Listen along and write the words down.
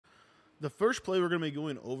The first play we're going to be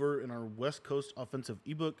going over in our West Coast offensive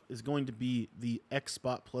ebook is going to be the X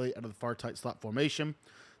spot play out of the far tight slot formation.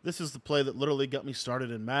 This is the play that literally got me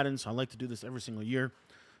started in Madden, so I like to do this every single year.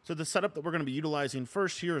 So the setup that we're going to be utilizing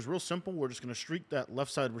first here is real simple. We're just going to streak that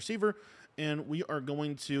left side receiver, and we are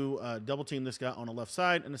going to double team this guy on the left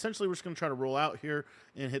side. And essentially, we're just going to try to roll out here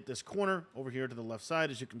and hit this corner over here to the left side.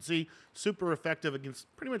 As you can see, super effective against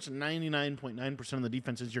pretty much 99.9% of the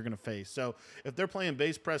defenses you're going to face. So if they're playing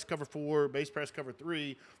base press cover 4, base press cover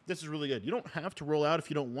 3, this is really good. You don't have to roll out if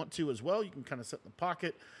you don't want to as well. You can kind of set in the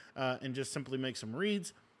pocket and just simply make some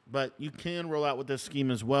reads. But you can roll out with this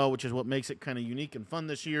scheme as well, which is what makes it kind of unique and fun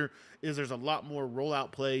this year, is there's a lot more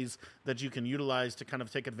rollout plays that you can utilize to kind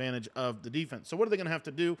of take advantage of the defense. So what are they going to have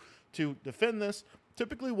to do to defend this?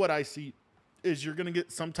 Typically what I see is you're going to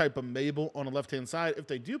get some type of Mabel on the left-hand side. If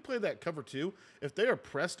they do play that cover 2, if they are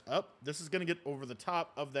pressed up, this is going to get over the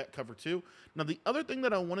top of that cover 2. Now, the other thing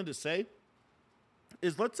that I wanted to say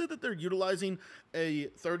is let's say that they're utilizing a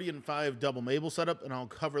 30 and 5 double Mabel setup, and I'll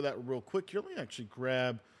cover that real quick here. Let me actually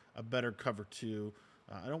grab a better cover 2.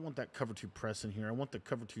 I don't want that cover 2 press in here. I want the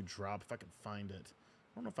cover 2 drop if I can find it.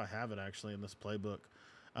 I don't know if I have it actually in this playbook.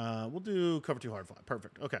 We'll do cover 2 hard fly.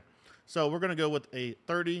 Perfect. Okay. So we're going to go with a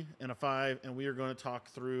 30 and a 5, and we are going to talk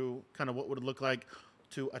through kind of what would it look like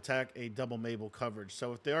to attack a double Mabel coverage.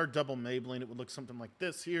 So if they are double Mabeling, it would look something like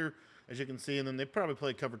this here, as you can see, and then they probably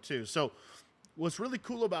play cover 2. So what's really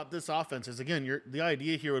cool about this offense is, again, the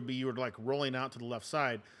idea here would be you were like rolling out to the left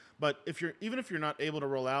side. But even if you're not able to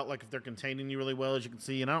roll out, like if they're containing you really well, as you can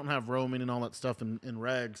see, and I don't have roaming and all that stuff in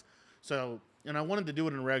regs. So, and I wanted to do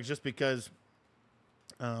it in regs just because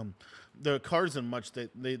the cards in much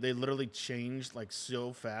that they literally change like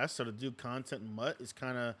so fast. So to do content in MUT is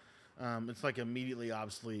kind of it's like immediately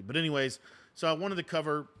obsolete. But anyways, so I wanted to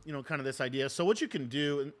cover kind of this idea. So what you can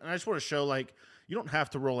do, and I just want to show, like, you don't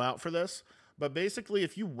have to roll out for this. But basically,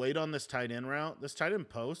 if you wait on this tight end route, this tight end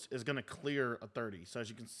post is going to clear a 30. So as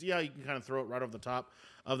you can see how you can kind of throw it right over the top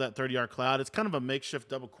of that 30-yard cloud. It's kind of a makeshift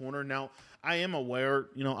double corner. Now, I am aware,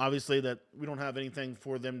 obviously that we don't have anything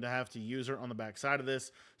for them to have to user on the backside of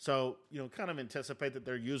this. So, kind of anticipate that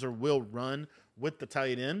their user will run with the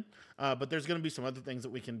tight end. But there's going to be some other things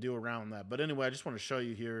that we can do around that. But anyway, I just want to show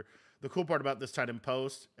you here the cool part about this tight end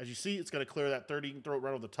post. As you see, it's going to clear that 30. You can throw it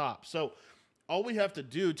right over the top. So all we have to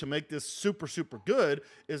do to make this super, super good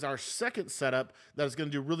is our second setup that is going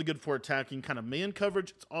to do really good for attacking kind of man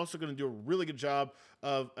coverage. It's also going to do a really good job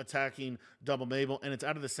of attacking double Mabel, and it's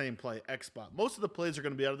out of the same play, X spot. Most of the plays are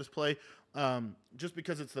going to be out of this play just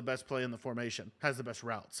because it's the best play in the formation, has the best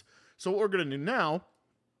routes. So what we're going to do now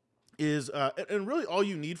is, and really all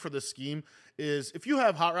you need for this scheme is, if you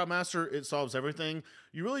have Hot Route Master, it solves everything.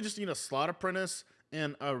 You really just need a slot apprentice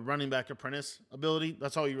and a running back apprentice ability.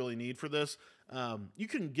 That's all you really need for this. You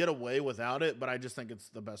can get away without it, but I just think it's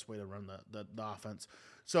the best way to run the offense.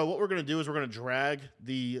 So what we're going to do is we're going to drag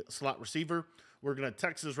the slot receiver. We're going to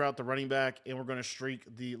Texas route the running back, and we're going to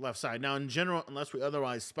streak the left side. Now, in general, unless we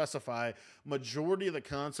otherwise specify, majority of the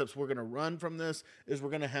concepts we're going to run from this is we're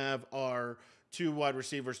going to have our 2 wide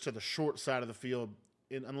receivers to the short side of the field,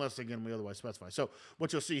 unless, again, we otherwise specify. So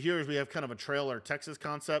what you'll see here is we have kind of a trailer Texas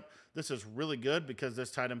concept. This is really good because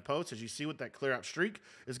this tight end post, as you see with that clear out streak,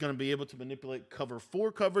 is going to be able to manipulate cover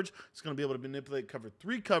 4 coverage. It's going to be able to manipulate cover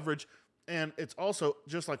 3 coverage. And it's also,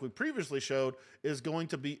 just like we previously showed, is going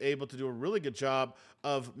to be able to do a really good job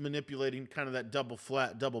of manipulating kind of that double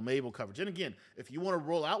flat, double Mabel coverage. And again, if you want to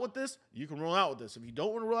roll out with this, you can roll out with this. If you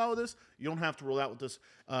don't want to roll out with this, you don't have to roll out with this.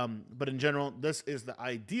 But in general, this is the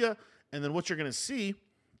idea. And then what you're going to see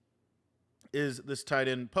is this tight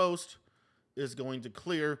end post is going to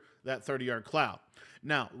clear that 30-yard cloud.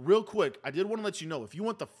 Now, real quick, I did want to let you know, if you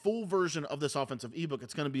want the full version of this offensive ebook,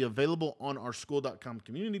 it's going to be available on our school.com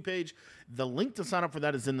community page. The link to sign up for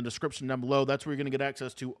that is in the description down below. That's where you're going to get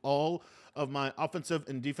access to all of my offensive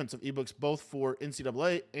and defensive ebooks, both for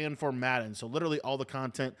NCAA and for Madden. So literally all the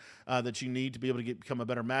content that you need to be able to become a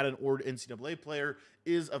better Madden or NCAA player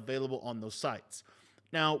is available on those sites.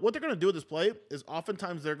 Now, what they're going to do with this play is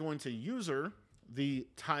oftentimes they're going to user the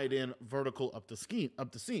tight end vertical up the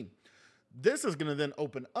seam. This is going to then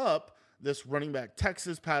open up this running back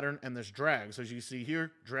Texas pattern and this drag. So as you see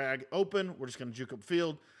here, drag open, we're just going to juke up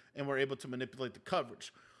field, and we're able to manipulate the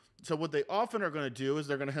coverage. So what they often are going to do is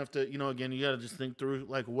they're going to have to, again, you got to just think through,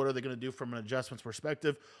 like, what are they going to do from an adjustments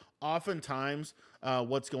perspective. Oftentimes,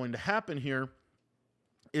 what's going to happen here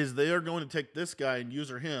is they are going to take this guy and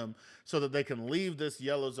user him so that they can leave this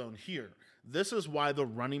yellow zone here. This is why the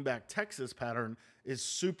running back Texas pattern is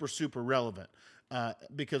super, super relevant.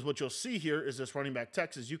 Because what you'll see here is this running back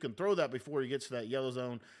Texas. You can throw that before he gets to that yellow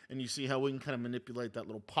zone, and you see how we can kind of manipulate that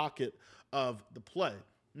little pocket of the play.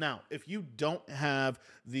 Now, if you don't have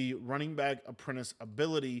the running back apprentice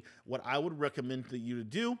ability, what I would recommend that you to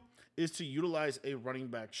do is to utilize a running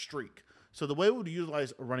back streak. So the way we would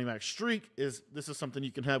utilize a running back streak is this is something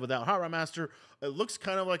you can have without Hot Route Master. It looks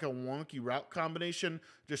kind of like a wonky route combination.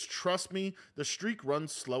 Just trust me, the streak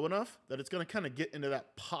runs slow enough that it's going to kind of get into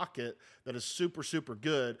that pocket that is super, super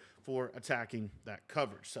good for attacking that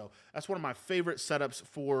coverage. So that's one of my favorite setups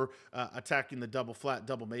for attacking the double flat,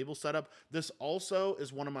 double Mabel setup. This also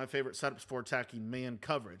is one of my favorite setups for attacking man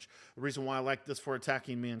coverage. The reason why I like this for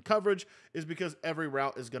attacking man coverage is because every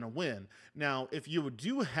route is going to win. Now, if you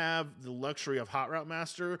do have the luxury of Hot Route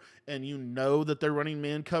Master and you know that they're running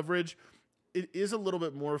man coverage, it is a little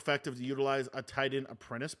bit more effective to utilize a tight end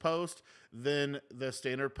apprentice post than the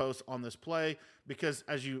standard post on this play because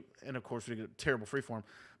and of course we get terrible freeform,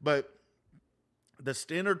 but the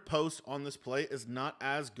standard post on this play is not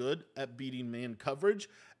as good at beating man coverage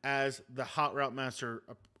as the Hot Route Master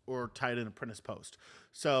or tight end apprentice post.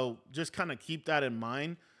 So just kind of keep that in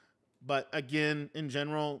mind. But again, in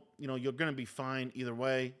general, you're going to be fine either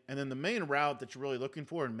way. And then the main route that you're really looking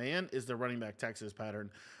for in man is the running back Texas pattern.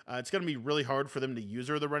 It's going to be really hard for them to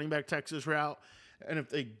user the running back Texas route. And if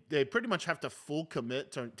they pretty much have to full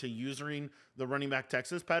commit to usering the running back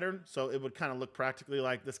Texas pattern. So it would kind of look practically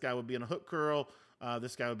like this guy would be in a hook curl.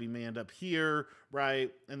 This guy would be manned up here,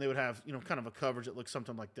 right? And they would have, kind of a coverage that looks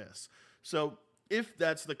something like this. So if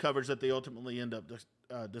that's the coverage that they ultimately end up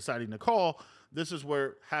deciding to call, this is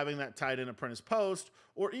where having that tight end apprentice post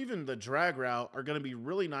or even the drag route are going to be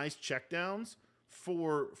really nice checkdowns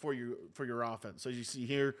for your offense. So as you see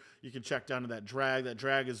here, you can check down to that drag. That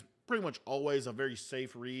drag is pretty much always a very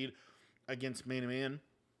safe read against man-to-man.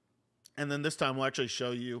 And then this time we'll actually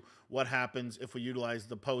show you what happens if we utilize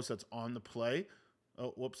the post that's on the play.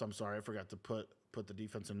 Oh, whoops, I'm sorry. I forgot to put the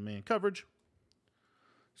defense in man coverage.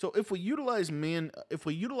 So if we utilize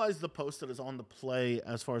the post that is on the play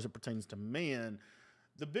as far as it pertains to man,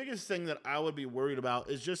 the biggest thing that I would be worried about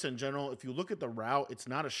is just in general, if you look at the route, it's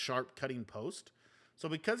not a sharp cutting post. So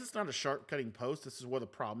because it's not a sharp cutting post, this is where the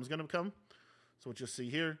problem is going to come. So what you'll see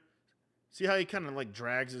here, see how he kind of like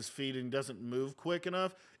drags his feet and doesn't move quick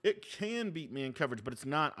enough? It can beat man coverage, but it's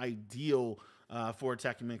not ideal for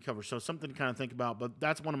attacking man coverage. So something to kind of think about, but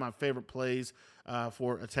that's one of my favorite plays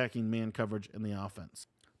for attacking man coverage in the offense.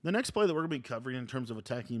 The next play that we're going to be covering in terms of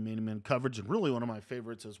attacking man-to-man coverage, and really one of my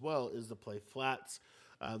favorites as well, is the play flats.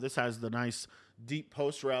 This has the nice deep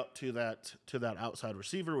post route to that outside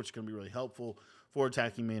receiver, which is going to be really helpful for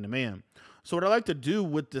attacking man-to-man. So what I like to do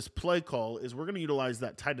with this play call is we're going to utilize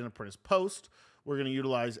that tight end apprentice post. We're going to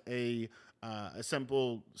utilize a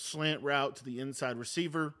simple slant route to the inside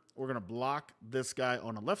receiver. We're going to block this guy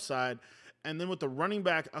on the left side. And then with the running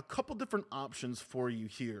back, a couple different options for you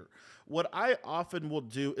here. What I often will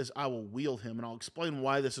do is I will wheel him, and I'll explain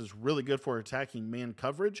why this is really good for attacking man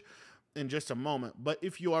coverage in just a moment. But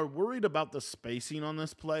if you are worried about the spacing on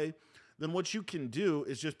this play, then what you can do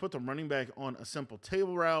is just put the running back on a simple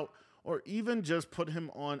table route, or even just put him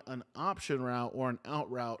on an option route or an out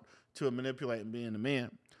route to manipulate man-to-man.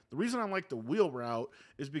 The reason I like the wheel route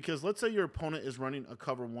is because let's say your opponent is running a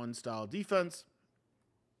cover one style defense.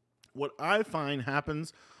 What I find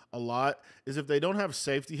happens a lot is if they don't have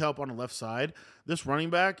safety help on the left side, this running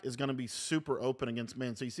back is going to be super open against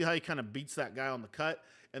man. So you see how he kind of beats that guy on the cut,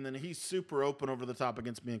 and then he's super open over the top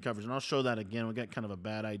against man coverage. And I'll show that again. We got kind of a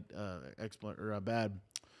bad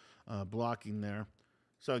blocking there.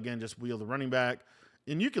 So again, just wheel the running back,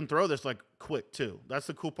 and you can throw this like quick too. That's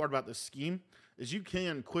the cool part about this scheme is you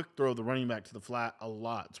can quick throw the running back to the flat a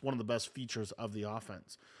lot. It's one of the best features of the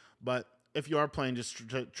offense, but if you are playing just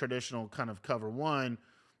traditional kind of cover one,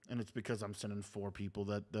 and it's because I'm sending 4 people,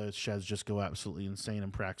 that the sheds just go absolutely insane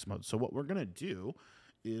in practice mode. So what we're going to do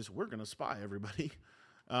is we're going to spy everybody.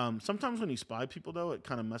 Sometimes when you spy people, though, it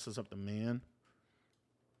kind of messes up the man,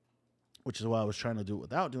 which is why I was trying to do it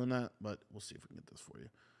without doing that, but we'll see if we can get this for you.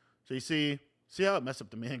 So you see how it messed up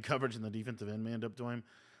the man coverage and the defensive end manned up to him?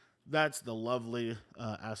 That's the lovely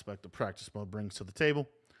aspect of practice mode brings to the table.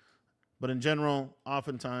 But in general,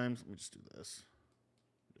 oftentimes, let me just do this.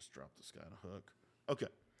 Just drop this guy on a hook. Okay.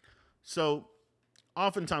 So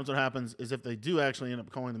oftentimes what happens is if they do actually end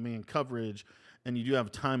up calling the man coverage and you do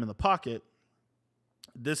have time in the pocket,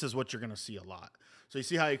 this is what you're going to see a lot. So you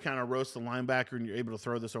see how you kind of roast the linebacker and you're able to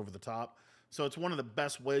throw this over the top. So it's one of the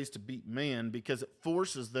best ways to beat man because it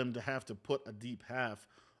forces them to have to put a deep half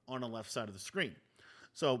on the left side of the screen.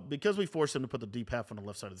 So because we force them to put the deep half on the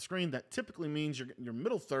left side of the screen, that typically means your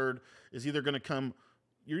middle third is either going to come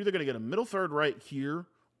you're either going to get a middle third right here,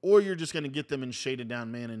 or you're just going to get them in shaded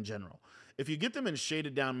down man in general. If you get them in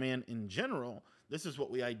shaded down man in general, this is what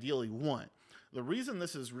we ideally want. The reason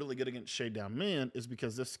this is really good against shade down man is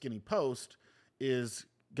because this skinny post is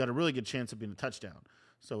got a really good chance of being a touchdown.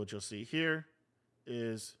 So what you'll see here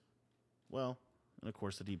is, well, and of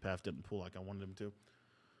course the deep half didn't pull like I wanted him to,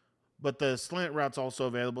 but the slant route's also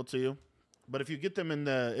available to you. But if you get them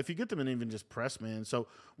in even just press man, so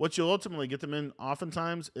what you'll ultimately get them in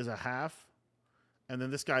oftentimes is a half, and then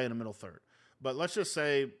this guy in a middle third. But let's just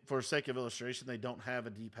say, for sake of illustration, they don't have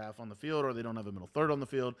a deep half on the field, or they don't have a middle third on the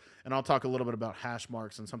field. And I'll talk a little bit about hash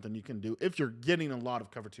marks and something you can do if you're getting a lot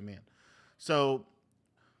of cover 2 man. So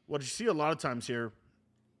what you see a lot of times here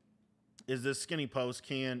is this skinny post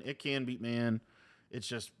can beat man. It's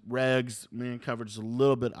just regs. Man coverage is a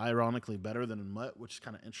little bit ironically better than in mutt, which is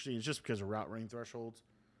kind of interesting. It's just because of route running thresholds.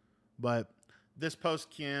 But this post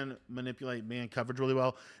can manipulate man coverage really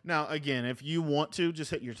well. Now, again, if you want to, just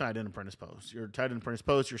hit your tight end apprentice post. Your tight end apprentice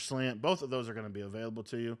post, your slant, both of those are going to be available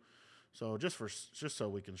to you. So just so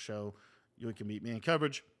we can show you can beat man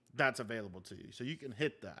coverage, that's available to you. So you can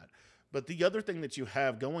hit that. But the other thing that you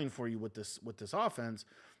have going for you with this offense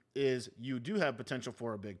is you do have potential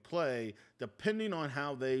for a big play depending on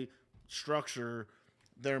how they structure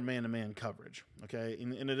their man-to-man coverage. Okay,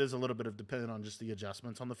 and it is a little bit of dependent on just the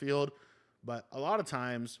adjustments on the field. But a lot of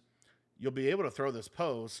times, you'll be able to throw this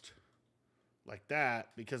post like that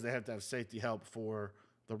because they have to have safety help for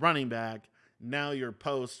the running back. Now your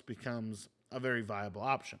post becomes a very viable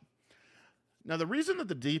option. Now, the reason that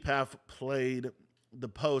the deep half played the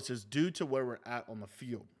post is due to where we're at on the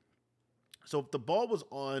field. So if the ball was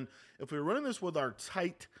on, if we were running this with our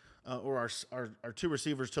tight or our 2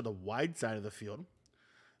 receivers to the wide side of the field,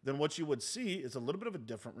 then what you would see is a little bit of a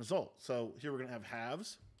different result. So here we're going to have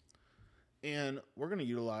halves. And we're going to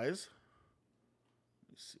utilize, let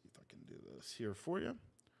me see if I can do this here for you,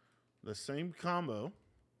 the same combo.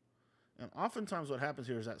 And oftentimes what happens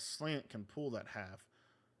here is that slant can pull that half.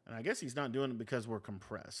 And I guess he's not doing it because we're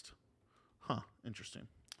compressed. Huh, interesting.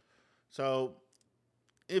 So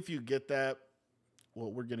if you get that,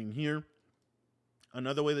 what we're getting here,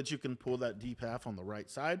 another way that you can pull that deep half on the right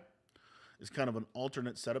side is kind of an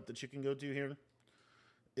alternate setup that you can go to here,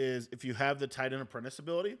 is if you have the tight end apprentice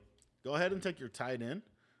ability, go ahead and take your tight end,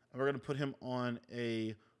 and we're going to put him on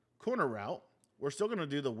a corner route. We're still going to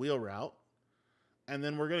do the wheel route, and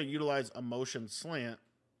then we're going to utilize a motion slant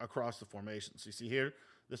across the formation. So you see here,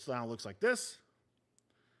 this now looks like this,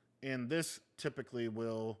 and this typically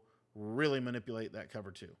will really manipulate that cover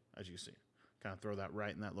 2, as you see. Kind of throw that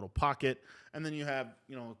right in that little pocket, and then you have,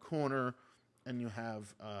 a corner, and you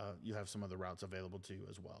have some other routes available to you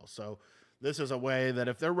as well. So this is a way that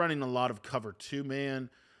if they're running a lot of cover 2 man,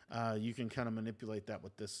 you can kind of manipulate that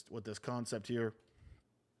with this concept here.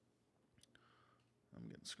 I'm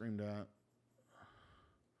getting screamed at.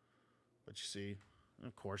 But you see,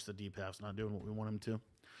 of course, the deep half's not doing what we want him to.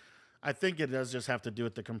 I think it does just have to do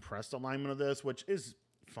with the compressed alignment of this, which is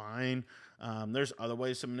fine. There's other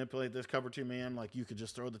ways to manipulate this cover 2 man, like you could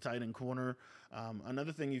just throw the tight end corner.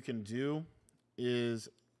 Another thing you can do is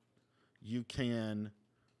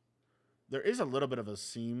there is a little bit of a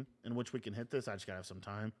seam in which we can hit this. I just got to have some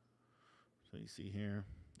time. So you see here,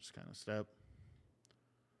 just kind of step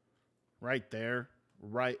right there,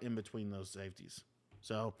 right in between those safeties.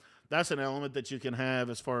 So that's an element that you can have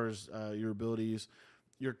as far as your abilities,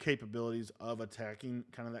 your capabilities of attacking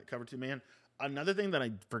kind of that cover 2 man. Another thing that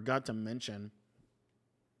I forgot to mention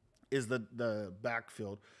is the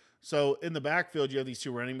backfield. So in the backfield, you have these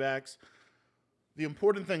 2 running backs. The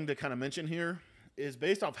important thing to kind of mention here is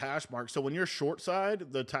based off hash marks. So when you're short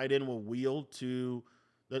side, the tight end will wheel to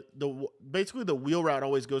basically the wheel route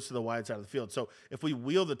always goes to the wide side of the field. So if we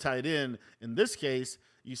wheel the tight end, in this case,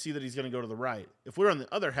 you see that he's going to go to the right. If we're on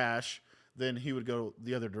the other hash, then he would go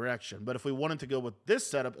the other direction. But if we wanted to go with this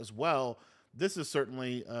setup as well, this is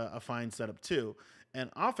certainly a fine setup too. And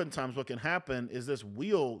oftentimes what can happen is this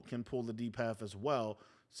wheel can pull the deep half as well.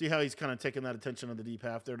 See how he's kind of taking that attention of the deep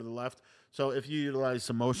half there to the left? So if you utilize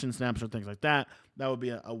some motion snaps or things like that, that would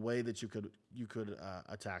be a way that you could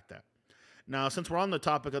attack that. Now, since we're on the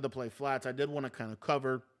topic of the play flats, I did want to kind of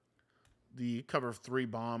cover the cover 3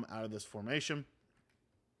 bomb out of this formation.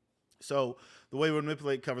 So the way we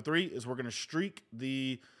manipulate cover 3 is we're going to streak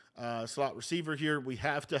the slot receiver here. We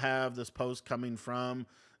have to have this post coming from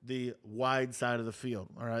the wide side of the field.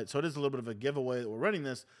 All right, so it is a little bit of a giveaway that we're running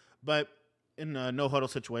this, but in a no huddle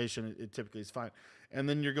situation, it typically is fine. And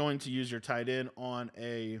then you're going to use your tight end on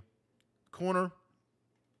a corner,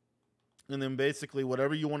 and then basically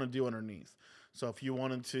whatever you want to do underneath. So if you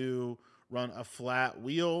wanted to run a flat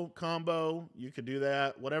wheel combo. You could do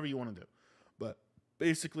that, whatever you want to do. But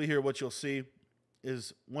basically here what you'll see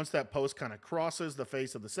is once that post kind of crosses the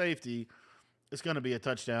face of the safety, it's going to be a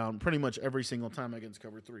touchdown pretty much every single time against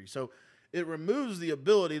cover 3. So it removes the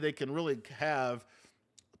ability they can really have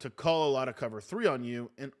to call a lot of cover 3 on you.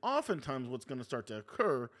 And oftentimes what's going to start to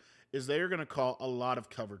occur is they are going to call a lot of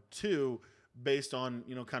cover 2 based on,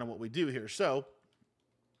 you know, kind of what we do here. So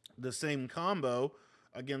the same combo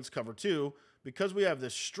against cover 2, because we have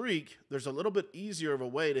this streak, there's a little bit easier of a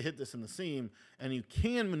way to hit this in the seam, and you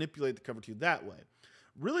can manipulate the cover 2 that way.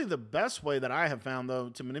 Really the best way that I have found, though,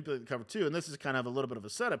 to manipulate the cover 2, and this is kind of a little bit of a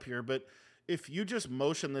setup here, but if you just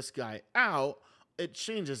motion this guy out, it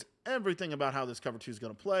changes everything about how this cover 2 is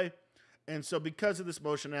going to play. And so because of this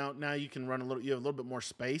motion out, now you can run you have a little bit more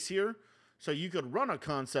space here. So you could run a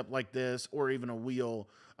concept like this or even a wheel,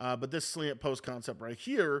 but this slant post concept right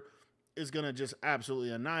here is going to just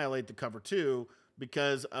absolutely annihilate the cover 2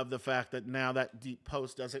 because of the fact that now that deep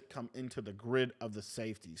post doesn't come into the grid of the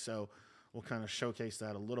safety. So we'll kind of showcase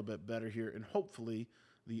that a little bit better here, and hopefully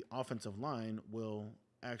the offensive line will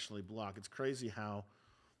actually block. It's crazy how,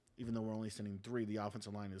 even though we're only sending 3, the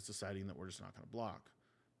offensive line is deciding that we're just not going to block.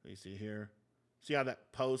 So you see here, see how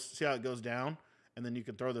that post, see how it goes down, and then you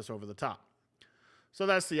can throw this over the top. So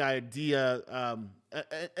that's the idea,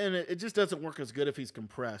 and it just doesn't work as good if he's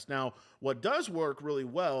compressed. Now, what does work really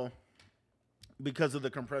well because of the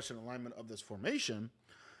compression alignment of this formation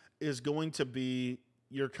is going to be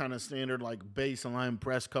your kind of standard like base align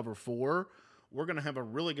press cover 4. We're going to have a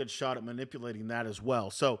really good shot at manipulating that as well.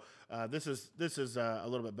 So this is a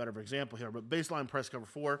little bit better of an example here, but baseline press cover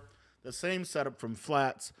 4, the same setup from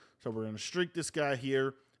flats. So we're going to streak this guy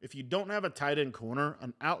here. If you don't have a tight end corner,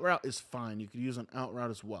 an out route is fine. You could use an out route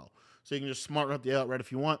as well. So you can just smart route the out route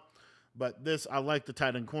if you want. But this, I like the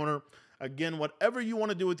tight end corner. Again, whatever you want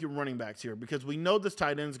to do with your running backs here, because we know this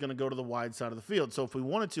tight end is going to go to the wide side of the field. So if we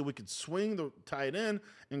wanted to, we could swing the tight end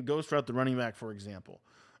and ghost route the running back, for example.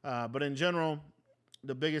 But in general,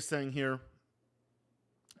 the biggest thing here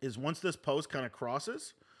is once this post kind of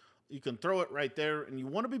crosses, you can throw it right there, and you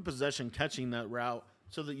want to be possession catching that route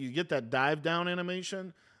so that you get that dive down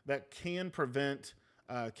animation that can prevent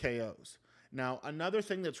KOs. Now, another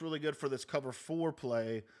thing that's really good for this cover 4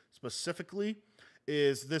 play specifically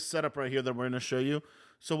is this setup right here that we're going to show you.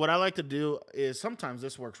 So what I like to do is sometimes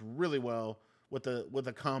this works really well with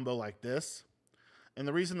a combo like this. And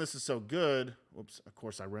the reason this is so good, whoops, of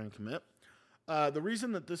course I ran commit. The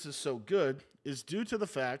reason that this is so good is due to the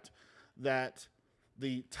fact that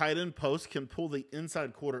the tight end post can pull the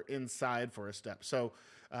inside quarter inside for a step. So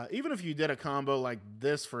even if you did a combo like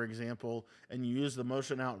this, for example, and you use the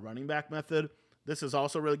motion out running back method, this is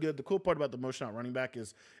also really good. The cool part about the motion out running back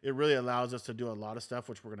is it really allows us to do a lot of stuff,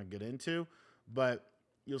 which we're going to get into. But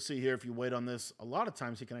you'll see here, if you wait on this, a lot of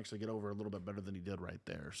times he can actually get over a little bit better than he did right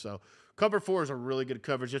there. So cover 4 is a really good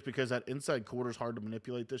coverage just because that inside quarter is hard to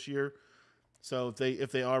manipulate this year. So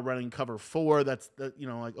if they are running cover 4, that's you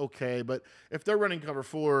know, like, okay. But if they're running cover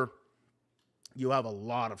 4, you have a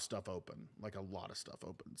lot of stuff open, like a lot of stuff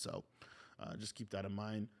open. So just keep that in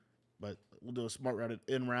mind. But we'll do a smart route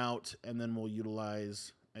in route, and then we'll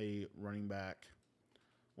utilize a running back.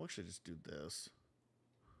 We'll actually just do this.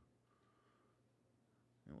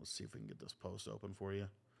 And we'll see if we can get this post open for you.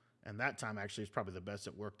 And that time actually is probably the best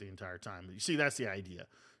it worked the entire time. But you see, that's the idea.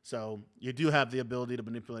 So you do have the ability to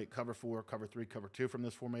manipulate cover 4, cover 3, cover 2 from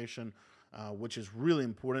this formation, which is really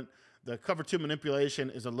important. The cover 2 manipulation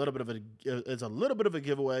is a little bit of a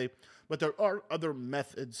giveaway, but there are other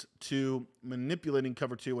methods to manipulating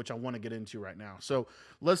cover 2, which I want to get into right now. So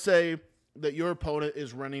let's say that your opponent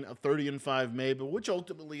is running a 30-5 maybe, which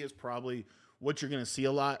ultimately is probably what you're going to see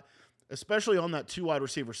a lot, especially on that 2 wide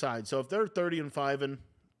receiver side. So if they're 30-5 and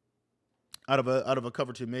out of a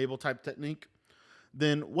cover 2 Mabel type technique,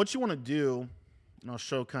 then what you want to do, and I'll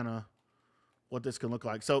show kind of what this can look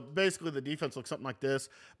like. So basically the defense looks something like this,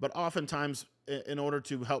 but oftentimes in order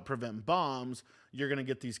to help prevent bombs, you're going to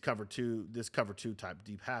get these cover 2 type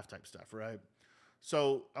deep half type stuff, right?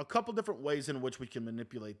 So a couple different ways in which we can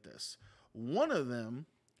manipulate this. One of them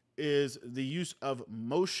is the use of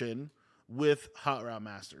motion with Hot Route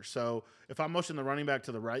Master. So if I motion the running back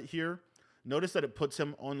to the right here, notice that it puts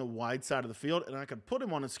him on the wide side of the field, and I can put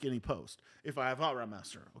him on a skinny post if I have Hot Route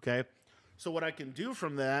Master, okay? So what I can do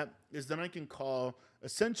from that is then I can call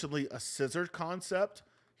essentially a scissor concept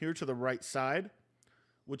here to the right side,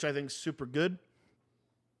 which I think is super good.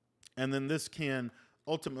 And then this can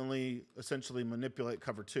ultimately essentially manipulate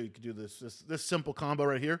cover 2. You can do this simple combo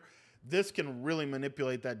right here. This can really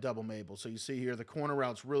manipulate that double Mabel. So you see here the corner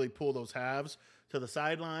routes really pull those halves to the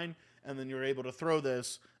sideline, and then you're able to throw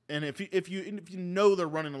this And if you know they're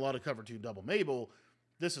running a lot of cover 2 double Mabel,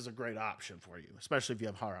 this is a great option for you, especially if you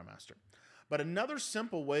have Horror Master. But another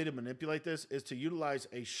simple way to manipulate this is to utilize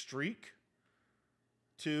a streak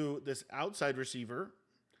to this outside receiver,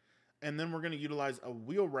 and then we're going to utilize a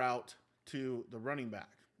wheel route to the running back.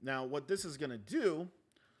 Now, what this is going to do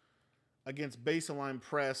against base align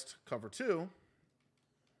pressed cover 2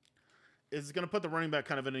 is going to put the running back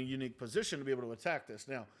kind of in a unique position to be able to attack this.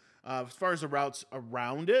 Now, as far as the routes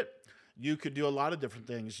around it, you could do a lot of different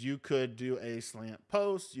things. You could do a slant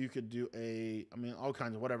post. You could do all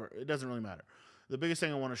kinds of whatever. It doesn't really matter. The biggest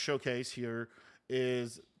thing I want to showcase here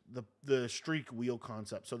is the streak wheel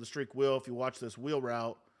concept. So the streak wheel, if you watch this wheel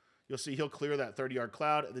route, you'll see he'll clear that 30-yard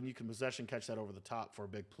cloud, and then you can possession catch that over the top for a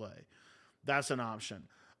big play. That's an option.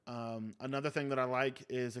 Another thing that I like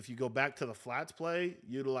is if you go back to the flats play,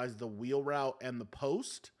 utilize the wheel route and the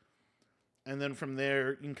post. And then from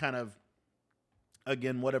there, you can kind of,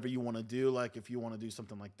 again, whatever you want to do. Like if you want to do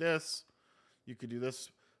something like this, you could do this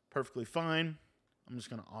perfectly fine. I'm just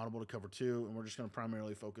going to audible to cover 2, and we're just going to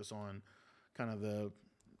primarily focus on kind of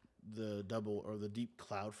the double or the deep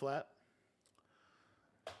cloud flat.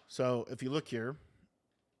 So if you look here,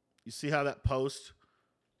 you see how that post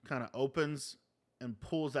kind of opens and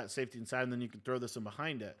pulls that safety inside, and then you can throw this in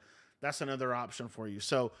behind it. That's another option for you.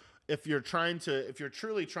 So if you're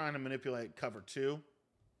truly trying to manipulate cover 2,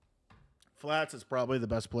 flats is probably the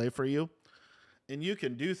best play for you. And you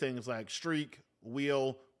can do things like streak,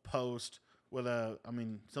 wheel, post with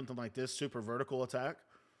something like this, super vertical attack.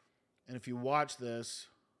 And if you watch this,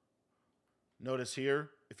 notice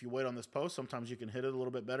here, if you wait on this post, sometimes you can hit it a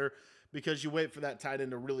little bit better because you wait for that tight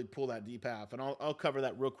end to really pull that deep half. And I'll cover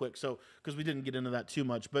that real quick. So, because we didn't get into that too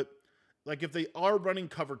much, but like if they are running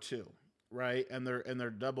cover 2, right, and they're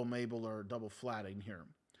double Mabel or double flatting here,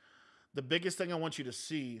 the biggest thing I want you to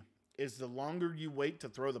see is the longer you wait to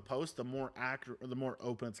throw the post, the more accurate or the more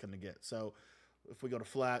open it's going to get. So, if we go to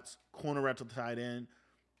flats, corner route to the tight end,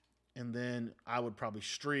 and then I would probably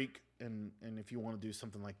streak, and if you want to do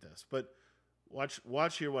something like this, but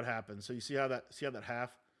watch here what happens. So you see how that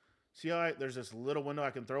half. See how there's this little window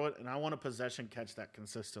I can throw it, and I want to possession catch that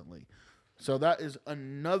consistently. So that is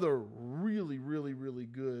another really, really, really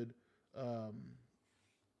good,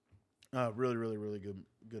 really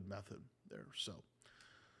good method there. So,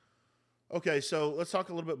 okay, so let's talk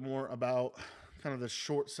a little bit more about kind of the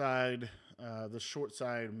short side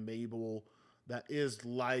Mabel that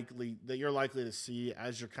you're likely to see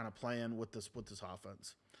as you're kind of playing with this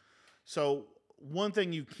offense. So one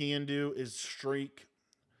thing you can do is streak.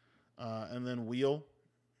 And then wheel,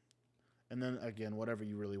 and then again, whatever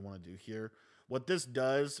you really want to do here. What this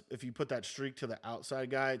does, if you put that streak to the outside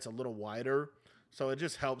guy, it's a little wider, so it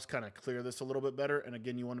just helps kind of clear this a little bit better. And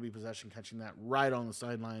again, you want to be possession catching that right on the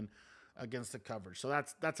sideline against the coverage. So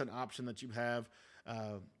that's an option that you have,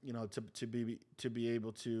 to be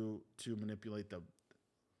able to manipulate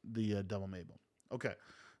the double Mabel. Okay.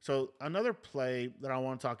 So another play that I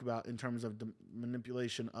want to talk about in terms of the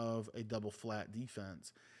manipulation of a double flat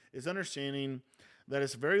defense is understanding that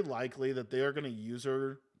it's very likely that they are going to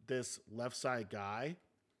user this left side guy.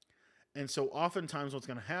 And so oftentimes what's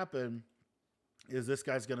going to happen is this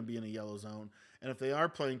guy's going to be in a yellow zone. And if they are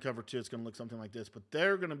playing cover 2, it's going to look something like this. But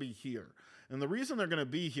they're going to be here. And the reason they're going to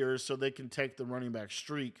be here is so they can take the running back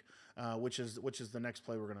streak, which is the next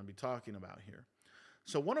play we're going to be talking about here.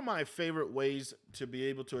 So one of my favorite ways to be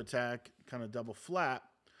able to attack kind of double flat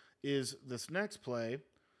is this next play,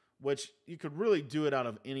 which you could really do it out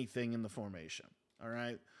of anything in the formation, all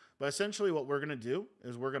right? But essentially what we're going to do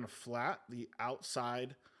is we're going to flat the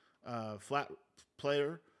outside flat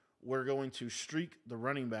player. We're going to streak the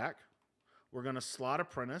running back. We're going to slot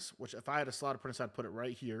apprentice, which if I had a slot apprentice, I'd put it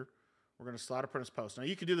right here. We're going to slot apprentice post. Now,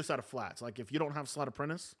 you can do this out of flats. Like if you don't have slot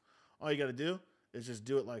apprentice, all you got to do is just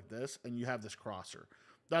do it like this, and you have this crosser.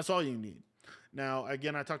 That's all you need. Now,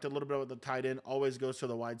 again, I talked a little bit about the tight end. Always goes to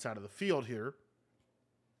the wide side of the field here.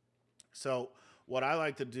 So what I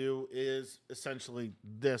like to do is essentially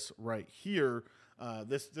this right here,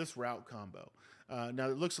 this route combo. Now,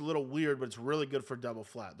 it looks a little weird, but it's really good for double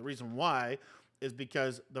flat. The reason why is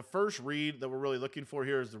because the first read that we're really looking for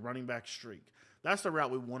here is the running back streak. That's the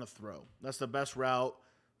route we want to throw. That's the best route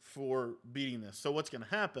for beating this. So what's going to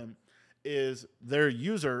happen is their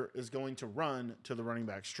user is going to run to the running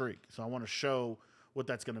back streak. So I want to show what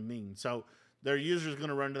that's going to mean. So their user is going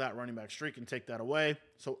to run to that running back streak and take that away.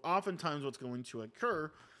 So oftentimes what's going to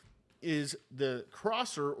occur is the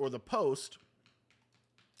crosser or the post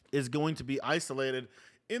is going to be isolated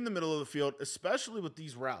in the middle of the field, especially with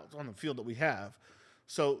these routes on the field that we have.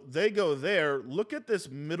 So they go there. Look at this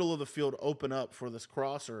middle of the field open up for this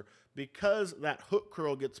crosser because that hook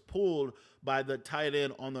curl gets pulled by the tight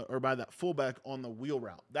end or by that fullback on the wheel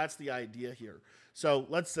route. That's the idea here. So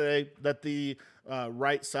let's say that the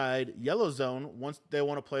right side yellow zone, once they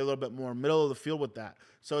want to play a little bit more middle of the field with that.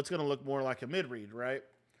 So it's going to look more like a mid read, right?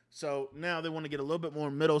 So now they want to get a little bit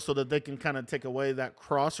more middle so that they can kind of take away that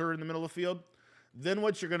crosser in the middle of the field. Then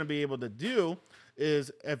what you're going to be able to do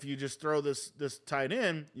is if you just throw this tight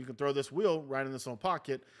end, you can throw this wheel right in this little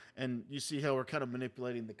pocket, and you see how we're kind of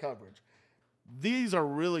manipulating the coverage. These are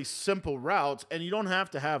really simple routes, and you don't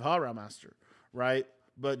have to have Hot Route Master, right?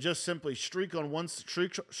 But just simply streak on one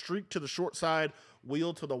streak to the short side,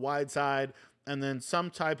 wheel to the wide side, and then some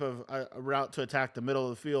type of a route to attack the middle of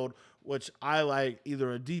the field, which I like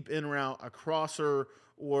either a deep in route, a crosser,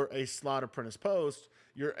 or a slot apprentice post.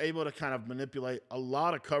 You're able to kind of manipulate a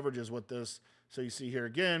lot of coverages with this. So you see here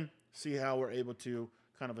again, see how we're able to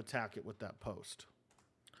kind of attack it with that post.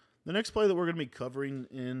 The next play that we're going to be covering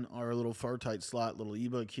in our little far tight slot, little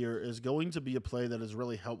ebook here, is going to be a play that is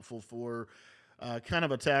really helpful for kind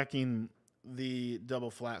of attacking the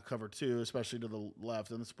double flat cover two, especially to the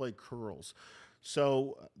left, and this play curls.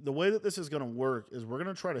 So the way that this is going to work is we're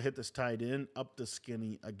going to try to hit this tight end up the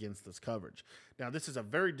skinny against this coverage. Now, this is a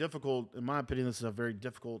very difficult, in my opinion, this is a very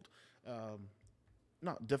difficult,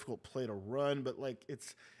 not difficult play to run, but like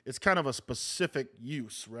it's kind of a specific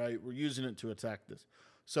use, right? We're using it to attack this.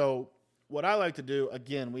 So what I like to do,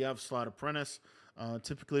 again, we have slot apprentice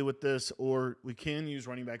typically with this, or we can use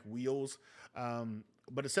running back wheels.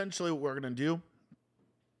 But essentially what we're going to do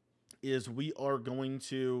is we are going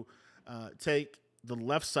to take the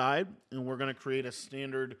left side, and we're going to create a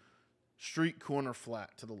standard streak corner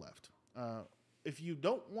flat to the left. If you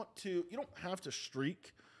don't want to, you don't have to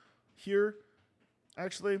streak here.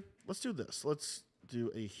 Actually, let's do this. Let's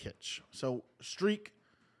do a hitch. So streak,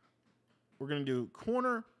 we're going to do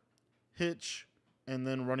corner, hitch, and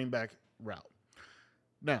then running back route.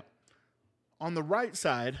 Now, on the right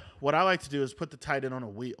side, what I like to do is put the tight end on a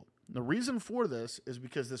wheel. The reason for this is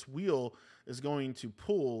because this wheel is going to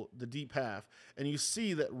pull the deep half. And you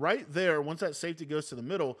see that right there, once that safety goes to the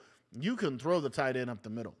middle, you can throw the tight end up the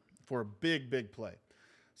middle for a big, big play.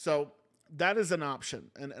 So that is an option.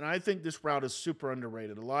 And I think this route is super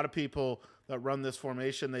underrated. A lot of people that run this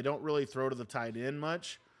formation, they don't really throw to the tight end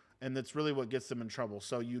much. And that's really what gets them in trouble.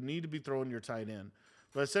 So you need to be throwing your tight end.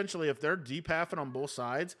 But essentially, if they're deep halfing on both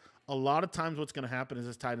sides, a lot of times what's going to happen is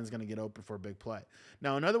this tight end is going to get open for a big play.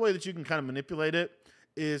 Now, another way that you can kind of manipulate it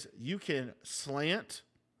is you can slant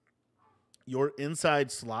your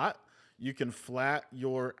inside slot. You can flat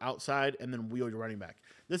your outside and then wheel your running back.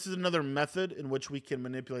 This is another method in which we can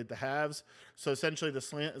manipulate the halves. So essentially, the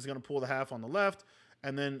slant is going to pull the half on the left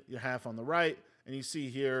and then your half on the right. And you see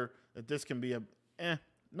here that this can be a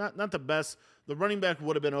not the best. The running back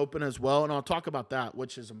would have been open as well, and I'll talk about that,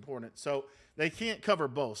 which is important. So they can't cover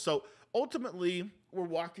both. So ultimately, we're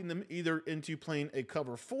walking them either into playing a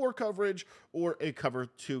cover 4 coverage or a cover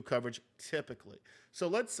 2 coverage typically. So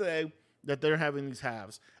let's say that they're having these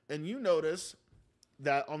halves, and you notice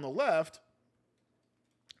that on the left,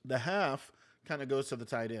 the half kind of goes to the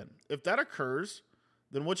tight end. If that occurs,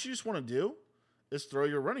 then what you just want to do is throw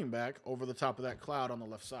your running back over the top of that cloud on the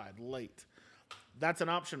left side late. That's an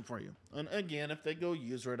option for you. And again, if they go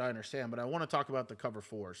user it, I understand, but I want to talk about the cover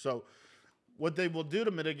 4. So what they will do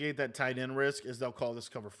to mitigate that tight end risk is they'll call this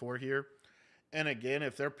cover 4 here. And again,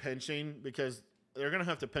 if they're pinching, because they're going to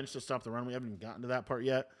have to pinch to stop the run. We haven't even gotten to that part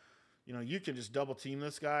yet. You know, you can just double team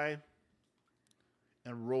this guy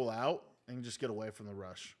and roll out and just get away from the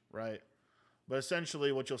rush, right? But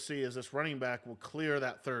essentially what you'll see is this running back will clear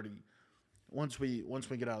that 30 once we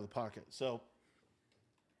get out of the pocket. So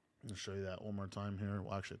I'll show you that one more time here.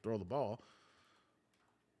 We'll actually throw the ball.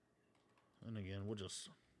 And again, we'll just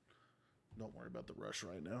don't worry about the rush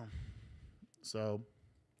right now. So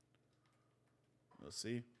let's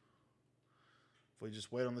see. If we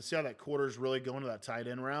just wait on this, see how that quarter is really going to that tight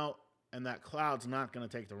end route, and that cloud's not going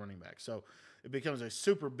to take the running back. So it becomes a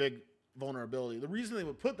super big vulnerability. The reason they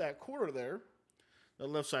would put that quarter there, the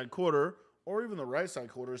left side quarter, or even the right side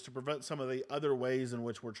quarter, is to prevent some of the other ways in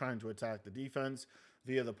which we're trying to attack the defense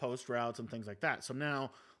via the post routes and things like that. So now,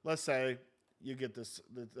 let's say you get this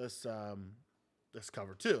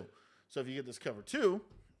cover 2. So if you get this cover 2,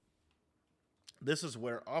 this is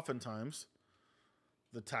where oftentimes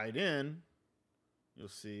the tight end, you'll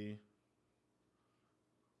see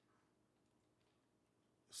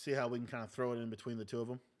how we can kind of throw it in between the two of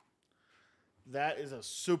them. That is a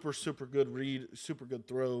super, super good read, super good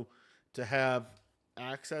throw to have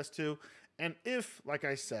access to. And if, like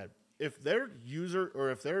I said, if their user or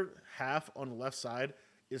if their half on the left side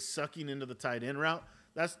is sucking into the tight end route,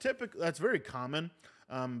 that's very common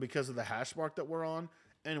because of the hash mark that we're on.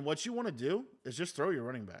 And what you want to do is just throw your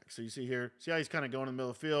running back. So you see here, see how he's kind of going in the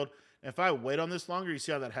middle of the field. If I wait on this longer, you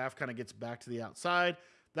see how that half kind of gets back to the outside.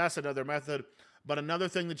 That's another method. But another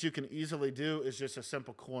thing that you can easily do is just a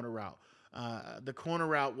simple corner route. The corner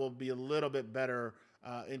route will be a little bit better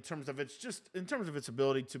in terms of its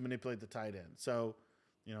ability to manipulate the tight end. So,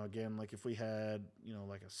 again, like if we had,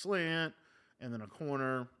 like a slant and then a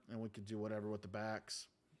corner, and we could do whatever with the backs.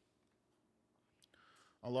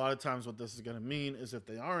 A lot of times what this is going to mean is if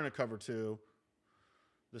they are in a cover 2,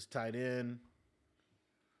 this tight end,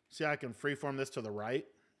 see I can freeform this to the right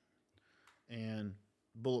and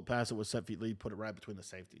bullet pass it with set feet lead, put it right between the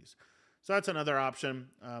safeties. So that's another option.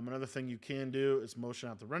 Another thing you can do is motion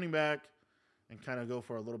out the running back and kind of go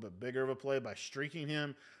for a little bit bigger of a play by streaking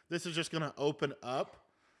him. This is just going to open up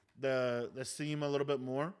the seam a little bit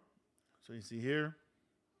more. So you see here.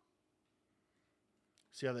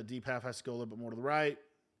 See how the deep half has to go a little bit more to the right,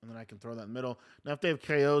 and then I can throw that in the middle. Now, if they have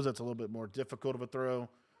KOs, that's a little bit more difficult of a throw,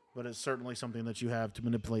 but it's certainly something that you have to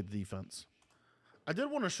manipulate the defense. I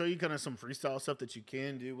did want to show you kind of some freestyle stuff that you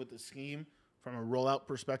can do with the scheme from a rollout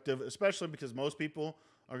perspective, especially because most people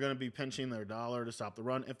are going to be pinching their dollar to stop the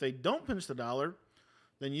run. If they don't pinch the dollar,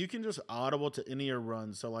 then you can just audible to any of your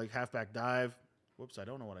runs. So like halfback dive. Whoops, I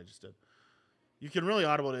don't know what I just did. You can really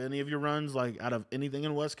audible to any of your runs, like out of anything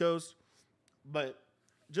in West Coast. But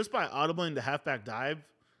just by audibling the halfback dive,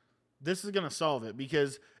 this is going to solve it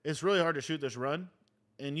because it's really hard to shoot this run.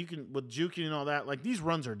 And you can, with juking and all that, like these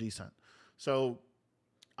runs are decent. So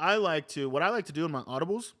what I like to do in my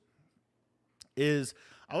audibles is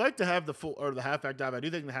I like to have the halfback dive. I do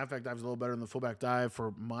think the halfback dive is a little better than the fullback dive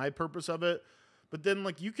for my purpose of it. But then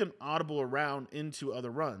like you can audible around into other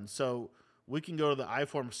runs. So we can go to the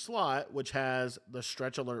I-form slot, which has the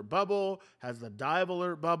stretch alert bubble, has the dive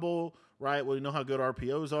alert bubble, right? We know how good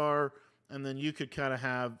RPOs are. And then you could kind of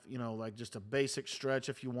have, like just a basic stretch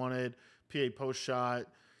if you wanted, PA post shot.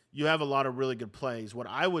 You have a lot of really good plays. What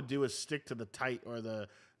I would do is stick to the tight or the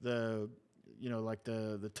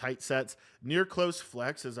tight sets. Near close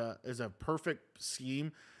flex is a perfect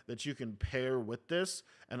scheme that you can pair with this.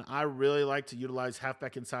 And I really like to utilize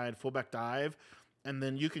halfback inside, fullback dive. And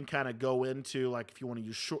then you can kind of go into, like, if you want to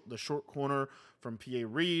use the short corner from PA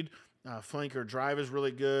read, flanker drive is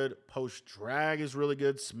really good. Post drag is really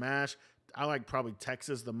good. Smash. I like probably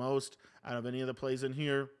Texas the most out of any of the plays in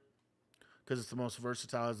here because it's the most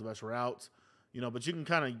versatile, has the best routes. But you can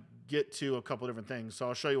kind of get to a couple different things. So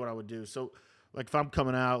I'll show you what I would do. So, like, if I'm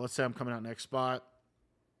coming out, let's say I'm coming out next spot,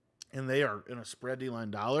 and they are in a spread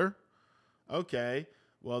D-line dollar. Okay.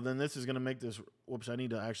 Well, then this is going to make this. Whoops, I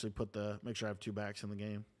need to actually make sure I have 2 backs in the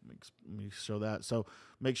game. Let me show that. So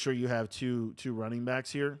make sure you have two running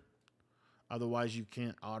backs here. Otherwise, you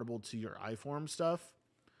can't audible to your I-form stuff.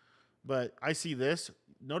 But I see this.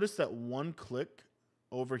 Notice that one click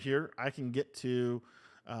over here, I can get to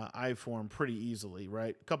I-form pretty easily,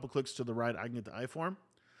 right? A couple clicks to the right, I can get to I-form.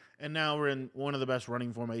 And now we're in one of the best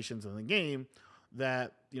running formations in the game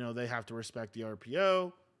that, they have to respect the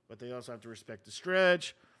RPO, but they also have to respect the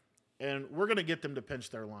stretch, and we're going to get them to pinch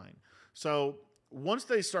their line. So once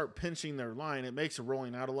they start pinching their line, it makes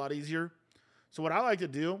rolling out a lot easier. So what I like to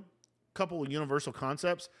do, a couple of universal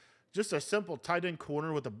concepts, just a simple tight end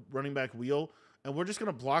corner with a running back wheel, and we're just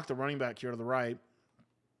going to block the running back here to the right,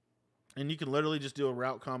 and you can literally just do a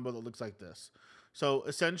route combo that looks like this. So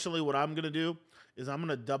essentially what I'm going to do is I'm going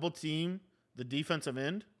to double team the defensive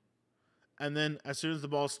end. And then as soon as the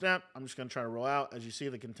ball's snapped, I'm just going to try to roll out. As you see,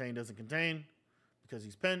 the contain doesn't contain because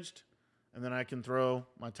he's pinched. And then I can throw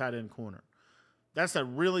my tight end corner. That's a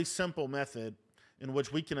really simple method in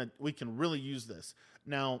which we can really use this.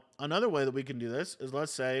 Now, another way that we can do this is,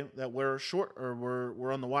 let's say that we're short or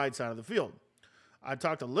we're on the wide side of the field. I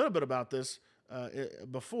talked a little bit about this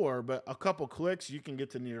before, but a couple clicks, you can get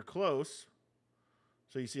to near close.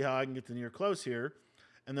 So you see how I can get to near close here.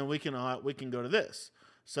 And then we can go to this.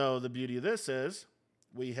 So the beauty of this is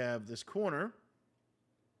we have this corner.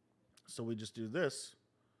 So we just do this.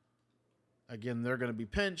 Again, they're going to be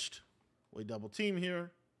pinched. We double team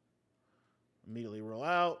here. Immediately roll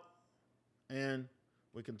out. And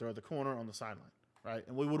we can throw the corner on the sideline, right?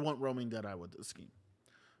 And we would want roaming dead-eye with this scheme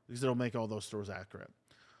because it'll make all those throws accurate.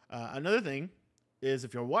 Another thing is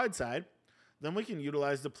if you're wide side, then we can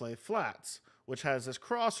utilize the play flats, which has this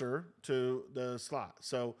crosser to the slot.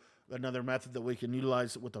 So another method that we can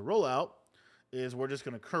utilize with the rollout is we're just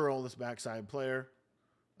going to curl this backside player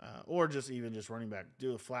or just running back.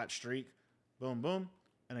 Do a flat streak. Boom, boom.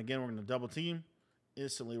 And again, we're going to double team,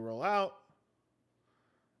 instantly roll out.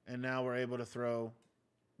 and now we're able to throw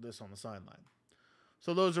this on the sideline.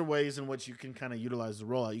 So those are ways in which you can kind of utilize the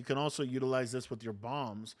rollout. You can also utilize this with your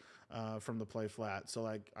bombs from the play flat. So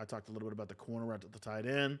like I talked a little bit about the corner route to the tight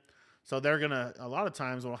end. So they're going to, a lot of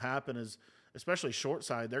times what will happen is, especially short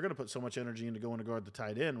side, they're going to put so much energy into going to guard the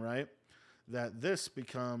tight end, right? That this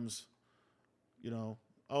becomes,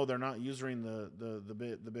 oh, they're not using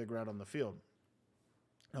the big route on the field.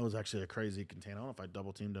 That was actually a crazy contain. I don't know if I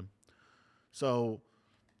double teamed him. So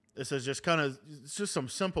this is just it's just some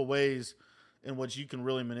simple ways in which you can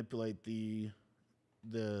really manipulate the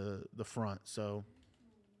front. So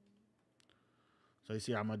you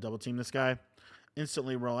see I'm going to double team this guy,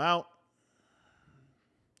 instantly roll out,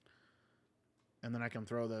 and then I can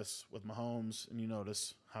throw this with Mahomes, and you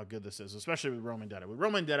notice how good this is, especially with Roman Deadeye. With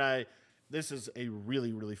Roman Deadeye, this is a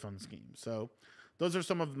really, really fun scheme. So those are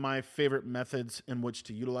some of my favorite methods in which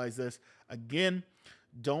to utilize this. Again,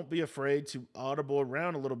 don't be afraid to audible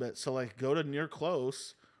around a little bit. So like go to near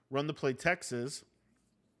close, run the play Texas,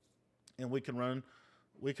 and we can run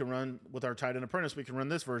with our tight end apprentice. We can run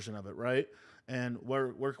this version of it, right? And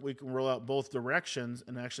we can roll out both directions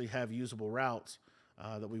and actually have usable routes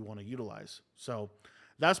that we want to utilize. So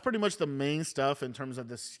that's pretty much the main stuff in terms of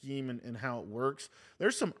the scheme and how it works.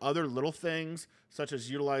 There's some other little things, such as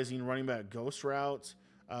utilizing running back ghost routes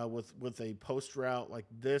with a post route like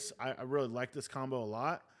this. I really like this combo a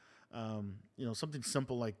lot. Something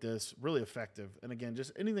simple like this, really effective. And again,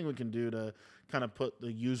 just anything we can do to kind of put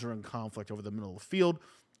the user in conflict over the middle of the field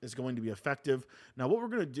is going to be effective. Now, what we're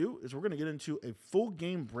going to do is we're going to get into a full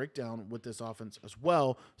game breakdown with this offense as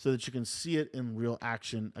well, so that you can see it in real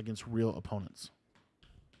action against real opponents.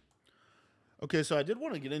 Okay, so I did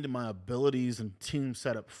want to get into my abilities and team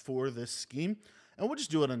setup for this scheme, and we'll just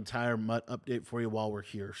do an entire MUT update for you while we're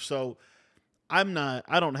here. So I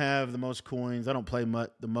don't have the most coins. I don't play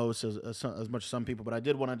MUT the most as much as some people, but I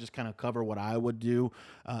did want to just kind of cover what I would do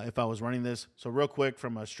if I was running this. So real quick,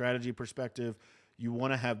 from a strategy perspective, you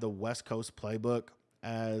want to have the West Coast playbook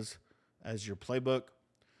as your playbook.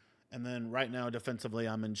 And then right now, defensively,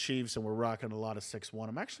 I'm in Chiefs, and we're rocking a lot of 6-1.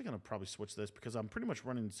 I'm actually going to probably switch this because I'm pretty much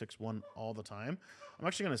running 6-1 all the time. I'm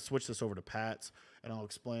actually going to switch this over to Pats, and I'll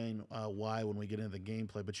explain why when we get into the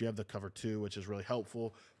gameplay. But you have the cover 2, which is really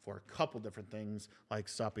helpful for a couple different things, like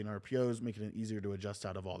stopping RPOs, making it easier to adjust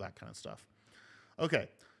out of, all that kind of stuff. Okay,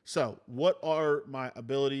 so what are my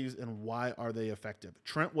abilities and why are they effective?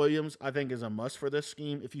 Trent Williams, I think, is a must for this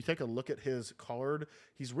scheme. If you take a look at his card,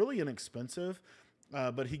 he's really inexpensive.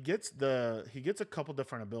 But he gets a couple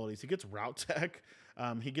different abilities. He gets Route Tech.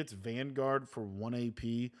 He gets Vanguard for 1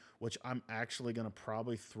 AP, which I'm actually going to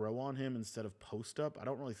probably throw on him instead of Post Up. I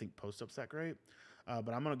don't really think Post Up's that great,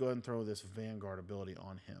 but I'm going to go ahead and throw this Vanguard ability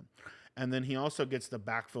on him. And then he also gets the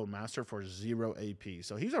Backfield Master for 0 AP.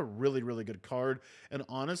 So he's a really, really good card. And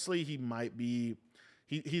honestly, he might be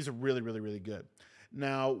he's really, really, really good.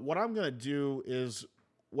 Now, what I'm going to do is,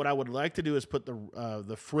 what I would like to do is put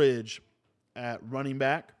the Fridge at running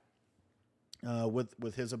back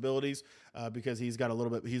with his abilities because he's got a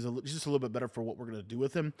little bit, he's just a little bit better for what we're going to do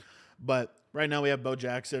with him. But right now we have Bo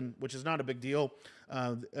Jackson, which is not a big deal,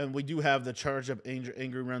 and we do have the charge up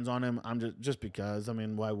angry runs on him. I'm just because, I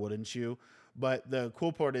mean, why wouldn't you? But the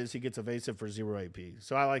cool part is he gets evasive for 0 AP,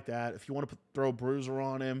 so I like that. If you want to throw Bruiser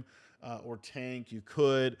on him or Tank, you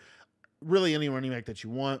could. Really, any running back that you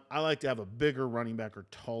want. I like to have a bigger running back or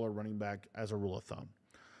taller running back as a rule of thumb.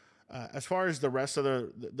 As far as the rest of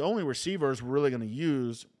the only receivers we're really going to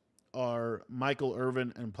use are Michael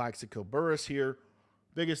Irvin and Plaxico Burress here.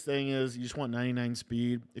 Biggest thing is you just want 99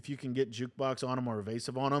 speed. If you can get jukebox on them or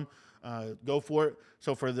evasive on them, go for it.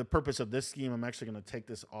 So for the purpose of this scheme, I'm actually going to take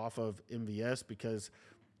this off of MVS because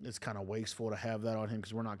it's kind of wasteful to have that on him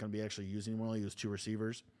because we're not going to be actually using him. We'll only use 2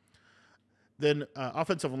 receivers. Then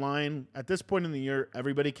offensive line, at this point in the year,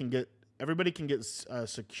 everybody can get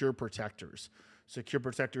secure protectors. Secure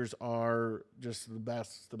protectors are just the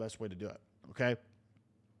best way to do it, okay?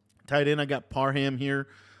 Tight end, I got Parham here.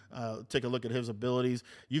 Take a look at his abilities.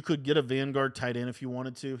 You could get a Vanguard tight end if you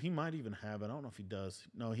wanted to. He might even have it. I don't know if he does.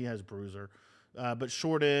 No, he has Bruiser. But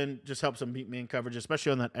short end just helps him beat man coverage,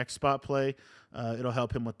 especially on that X spot play. It'll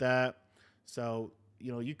help him with that. So,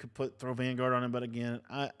 you could throw Vanguard on him, but again,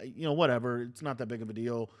 whatever. It's not that big of a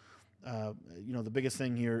deal. The biggest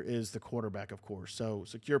thing here is the quarterback, of course. So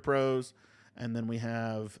secure pros. And then we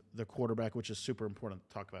have the quarterback, which is super important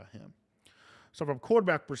to talk about him. So from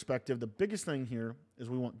quarterback perspective, the biggest thing here is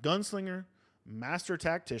we want Gunslinger, Master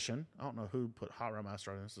Tactician. I don't know who put Hot Rod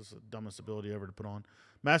Master on this. This is the dumbest ability ever to put on.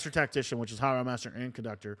 Master Tactician, which is Hot Rod Master and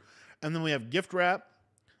Conductor. And then we have Gift Wrap,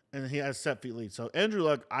 and he has Set Feet Lead. So Andrew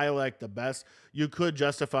Luck, I like the best. You could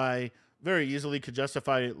justify very easily could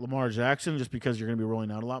justify Lamar Jackson just because you're going to be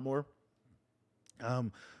rolling out a lot more.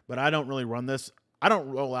 But I don't really run this. I don't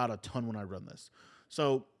roll out a ton when I run this.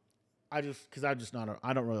 So I don't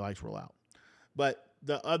really like to roll out. But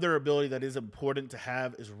the other ability that is important to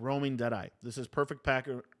have is roaming deadeye. This is perfect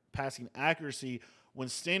passing accuracy when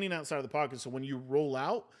standing outside of the pocket. So when you roll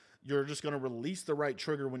out, you're just going to release the right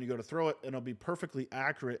trigger when you go to throw it, and it'll be perfectly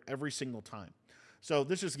accurate every single time. So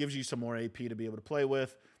this just gives you some more AP to be able to play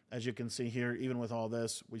with. As you can see here, even with all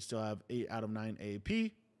this, we still have 8 out of 9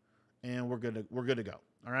 AP, and we're good to go.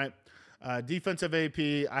 All right. Defensive AP,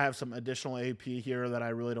 I have some additional AP here that I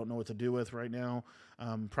really don't know what to do with right now.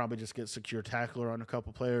 Probably just get secure tackler on a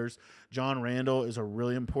couple players. John Randall is a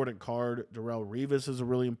really important card. Darrelle Revis is a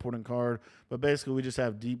really important card. But basically, we just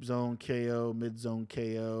have deep zone KO, mid zone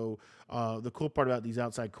KO. The cool part about these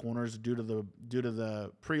outside corners, due to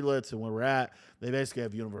the pre-lits and where we're at, they basically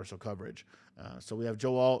have universal coverage. So we have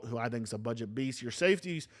Joe Alt, who I think is a budget beast. Your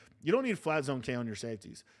safeties, you don't need flat zone KO on your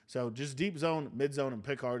safeties. So just deep zone, mid zone, and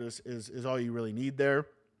pick artist is all you really need there.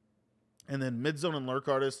 And then mid zone and lurk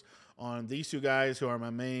artist on these two guys, who are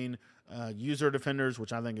my main user defenders,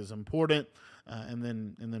 which I think is important. And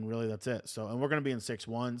then really that's it. So, and we're going to be in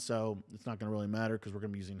 6-1, so it's not going to really matter because we're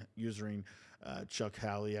going to be using Chuck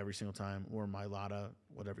Halley every single time, or Mylata,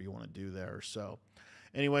 whatever you want to do there. So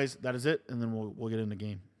anyways, that is it, and then we'll get into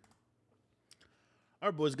game. All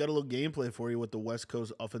right, boys, got a little gameplay for you with the West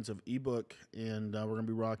Coast Offensive ebook, and we're going to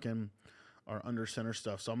be rocking our under center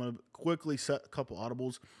stuff. So I'm going to quickly set a couple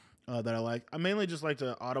audibles that I like. I mainly just like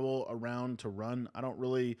to audible around to run. I don't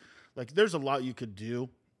really, like, there's a lot you could do,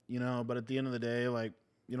 but at the end of the day, like,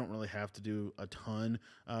 you don't really have to do a ton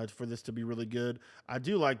for this to be really good. I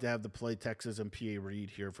do like to have the play Texas and PA read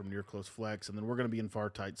here from near close flex, and then we're going to be in far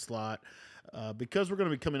tight slot. Because we're going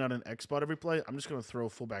to be coming out in X spot every play, I'm just going to throw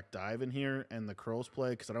fullback dive in here and the curls play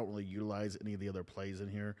because I don't really utilize any of the other plays in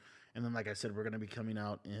here. And then, like I said, we're going to be coming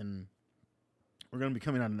out in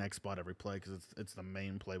X spot every play because it's the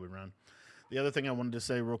main play we run. The other thing I wanted to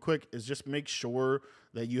say real quick is just make sure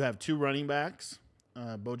that you have 2 running backs,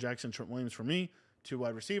 Bo Jackson, Trent Williams for me, 2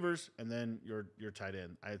 wide receivers, and then your tight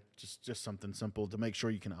end. Just something simple to make sure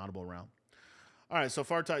you can audible around. All right, so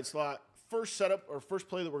far tight slot. First setup or first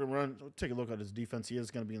play that we're going to run, take a look at his defense. He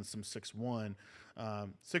is going to be in some 6-1.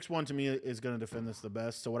 6-1 to me is going to defend this the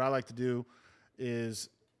best. So what I like to do is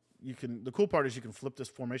the cool part is you can flip this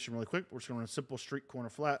formation really quick. We're just going to run a simple streak corner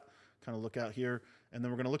flat, kind of look out here, and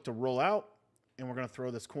then we're going to look to roll out, and we're going to throw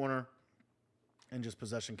this corner and just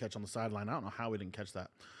possession catch on the sideline. I don't know how we didn't catch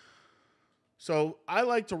that. So I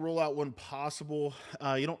like to roll out when possible.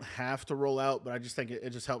 You don't have to roll out, but I just think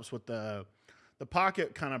it just helps with the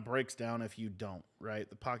pocket kind of breaks down if you don't, right?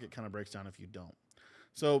 The pocket kind of breaks down if you don't.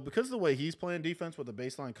 So because of the way he's playing defense with the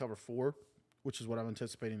baseline cover 4, which is what I'm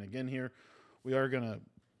anticipating again here, we are going to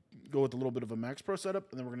go with a little bit of a max pro setup,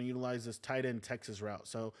 and then we're going to utilize this tight end Texas route.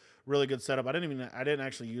 So really good setup. I didn't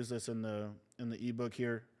actually use this in the ebook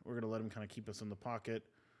here. We're going to let him kind of keep us in the pocket,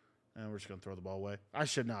 and we're just going to throw the ball away. I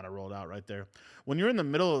should not have rolled out right there. When you're in the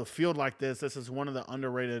middle of the field like this is one of the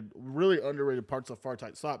really underrated parts of far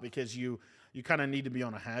tight slot because you kind of need to be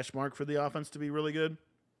on a hash mark for the offense to be really good.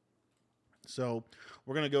 So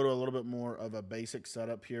we're going to go to a little bit more of a basic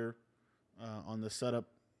setup here on this setup.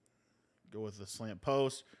 Go with the slant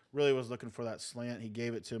post. Really was looking for that slant. He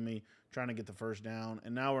gave it to me, trying to get the first down.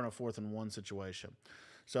 And now we're in a 4th and 1 situation.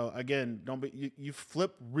 So, again, you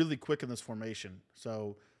flip really quick in this formation.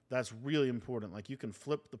 So that's really important. Like, you can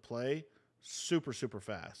flip the play super, super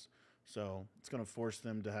fast. So it's going to force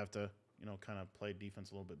them to have to, kind of play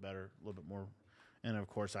defense a little bit better, a little bit more. And, of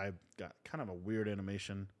course, I got kind of a weird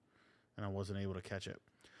animation, and I wasn't able to catch it.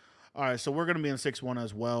 All right, so we're going to be in 6-1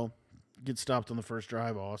 as well. Get stopped on the first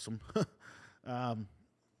drive. Awesome.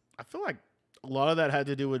 I feel like a lot of that had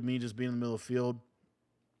to do with me just being in the middle of the field.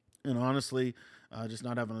 And honestly, just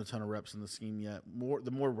not having a ton of reps in the scheme yet.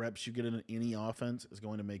 The more reps you get in any offense is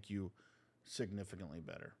going to make you significantly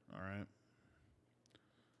better. All right.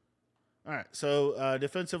 All right, so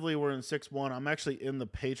defensively, we're in 6-1. I'm actually in the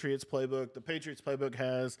Patriots playbook. The Patriots playbook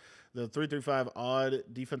has the 335 odd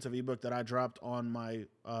defensive ebook that I dropped on my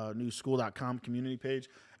new school.com community page,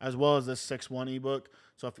 as well as this 6-1 ebook.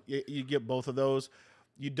 So if you get both of those,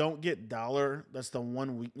 you don't get dollar. That's the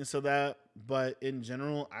one weakness of that. But in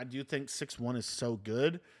general, I do think 6-1 is so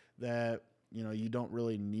good that you don't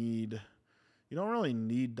really need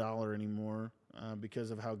dollar anymore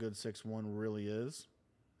because of how good 6-1 really is.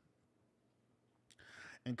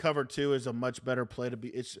 And cover 2 is a much better play to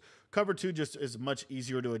be. Cover 2 just is much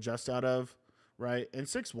easier to adjust out of, right? And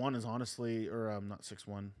 6-1 is honestly, or not 6-1.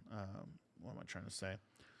 What am I trying to say?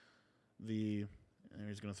 And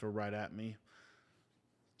he's going to throw right at me.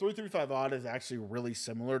 3-3-5 odd is actually really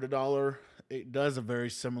similar to dollar. It does a very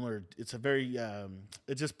similar. It's a very.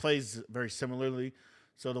 It just plays very similarly.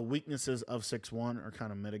 So the weaknesses of 6-1 are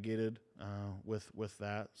kind of mitigated with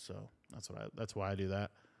that. So that's why I do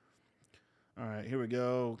that. All right, here we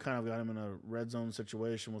go. Kind of got him in a red zone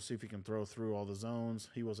situation. We'll see if he can throw through all the zones.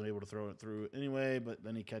 He wasn't able to throw it through anyway, but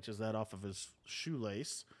then he catches that off of his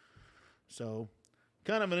shoelace. So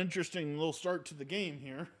kind of an interesting little start to the game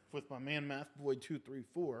here with my man Math Boy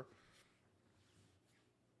 234.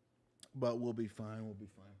 But we'll be fine. We'll be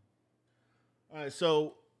fine. All right,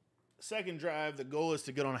 so second drive, the goal is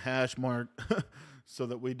to get on a hash mark so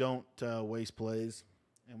that we don't waste plays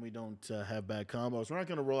and we don't have bad combos. We're not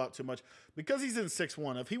going to roll out too much because he's in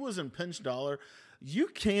 6-1. If he was in pinch dollar, you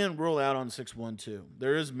can roll out on 6-1 too.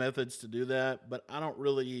 There is methods to do that, but I don't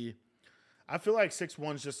really. I feel like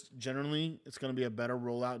 6-1 is just generally it's going to be a better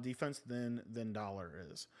rollout defense than dollar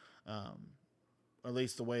is. At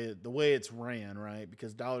least the way it's ran, right?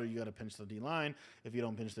 Because dollar, you got to pinch the D line. If you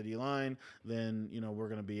don't pinch the D line, then we're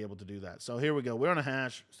going to be able to do that. So here we go. We're on a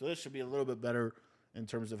hash, so this should be a little bit better in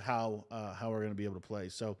terms of how we're going to be able to play.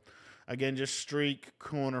 So again, just streak,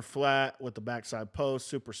 corner, flat with the backside post.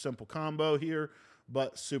 Super simple combo here,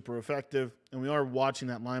 but super effective. And we are watching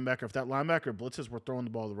that linebacker. If that linebacker blitzes, we're throwing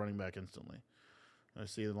the ball to the running back instantly. I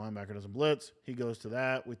see the linebacker doesn't blitz. He goes to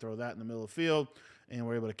that. We throw that in the middle of the field, and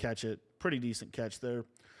we're able to catch it. Pretty decent catch there.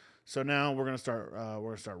 So now we're gonna start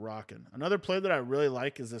rocking. Another play that I really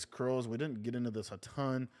like is this curls. We didn't get into this a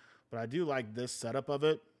ton, but I do like this setup of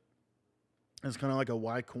it. It's kind of like a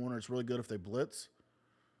Y corner. It's really good if they blitz.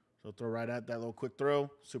 So throw right at that little quick throw.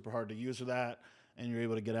 Super hard to use for that, and you're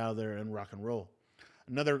able to get out of there and rock and roll.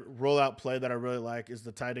 Another rollout play that I really like is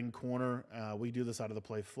the tight end corner. We do this out of the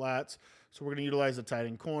play flats. So we're going to utilize the tight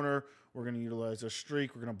end corner. We're going to utilize a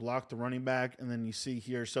streak. We're going to block the running back. And then you see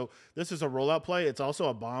here. So this is a rollout play. It's also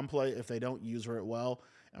a bomb play if they don't use it well.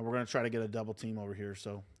 And we're going to try to get a double team over here.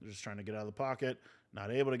 So they're just trying to get out of the pocket.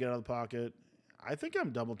 Not able to get out of the pocket. I think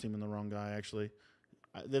I'm double teaming the wrong guy, actually.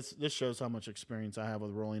 This shows how much experience I have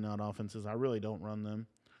with rolling out offenses. I really don't run them.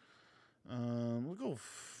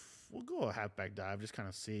 We'll go a halfback dive, just kind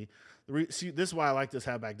of see. See, this is why I like this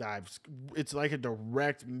halfback dive. It's like a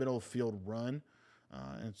direct middle field run,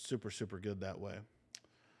 and it's super, super good that way.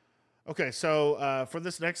 Okay, so for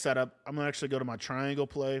this next setup, I'm going to actually go to my triangle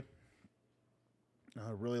play.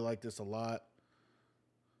 I really like this a lot.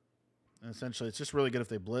 And essentially, it's just really good if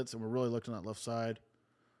they blitz, and we're really looking at that left side.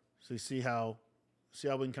 So you see how we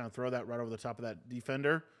can kind of throw that right over the top of that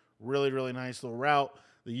defender. Really, really nice little route.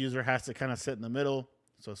 The user has to kind of sit in the middle.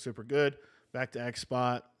 So super good. Back to X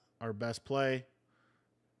spot, our best play.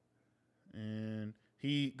 And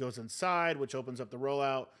he goes inside, which opens up the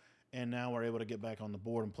rollout. And now we're able to get back on the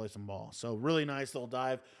board and play some ball. So really nice little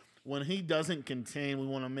dive. When he doesn't contain, we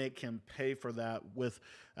want to make him pay for that with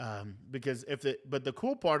because but the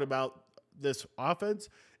cool part about this offense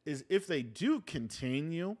is if they do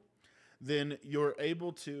contain you, then you're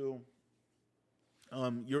able to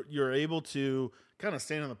you're able to kind of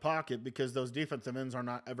stand in the pocket because those defensive ends are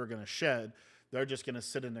not ever going to shed. They're just going to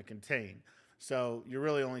sit in a contain. So you're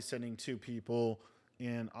really only sending two people,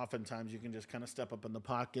 and oftentimes you can just kind of step up in the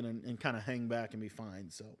pocket and kind of hang back and be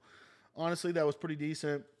fine. So honestly, that was pretty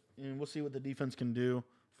decent, and we'll see what the defense can do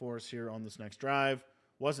for us here on this next drive.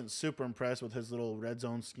 Wasn't super impressed with his little red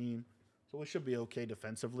zone scheme, so we should be okay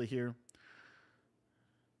defensively here.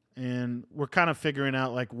 And we're kind of figuring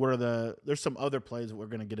out like there's some other plays that we're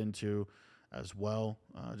going to get into as well,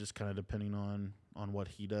 just kind of depending on what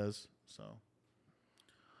he does. So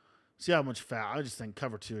see how much foul. I just think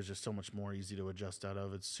cover 2 is just so much more easy to adjust out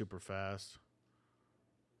of. It's super fast.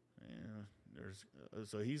 Yeah,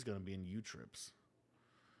 so he's going to be in U-trips.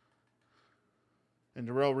 And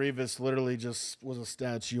Darrelle Revis literally just was a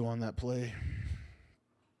statue on that play.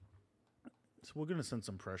 So we're going to send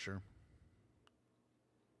some pressure.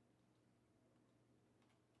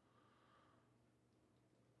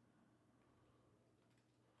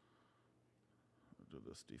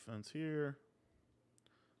 This defense here.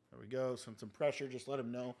 There we go. Send some pressure. Just let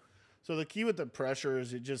him know. So the key with the pressure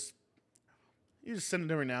is you just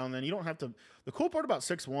send it every now and then. You don't have to. The cool part about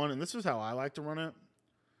 6-1, and this is how I like to run it.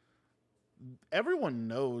 Everyone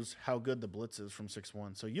knows how good the blitz is from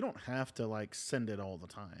 6-1, so you don't have to like send it all the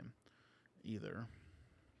time, either.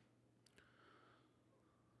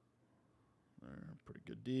 Pretty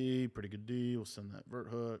good D. Pretty good D. We'll send that vert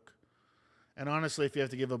hook. And honestly, if you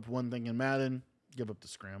have to give up one thing in Madden, give up the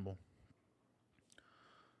scramble.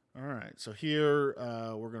 All right, so here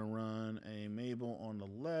we're going to run a Mabel on the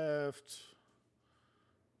left.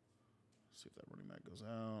 See if that running back goes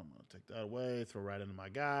out. I'm going to take that away, throw right into my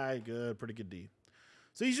guy. Good, pretty good D.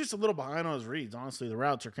 So he's just a little behind on his reads. Honestly, the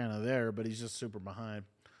routes are kind of there, but he's just super behind.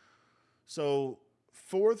 So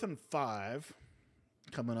 4th and 5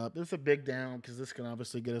 coming up. This is a big down because this can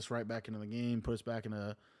obviously get us right back into the game, put us back in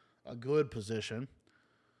a good position.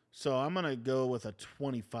 So I'm going to go with a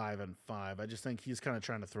 25 and 5. I just think he's kind of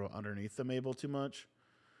trying to throw underneath the Mabel too much.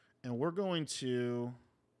 And we're going to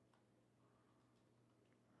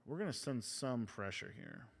send some pressure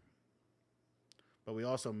here. But we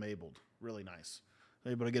also Mabeled. Really nice.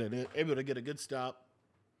 Able to get a good stop.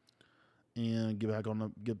 And get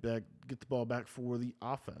the ball back for the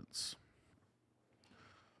offense.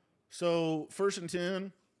 So 1st and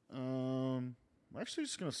 10. I'm actually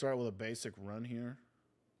just going to start with a basic run here.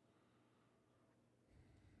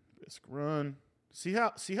 Basic run. See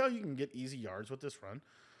how you can get easy yards with this run?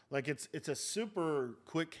 Like it's a super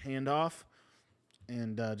quick handoff,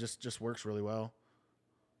 and just works really well.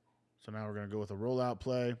 So now we're going to go with a rollout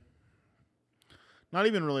play. Not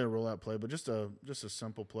even really a rollout play, but just a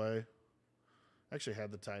simple play. Actually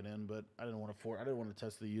had the tight end, but I didn't want to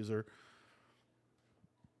test the user.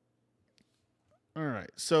 All right,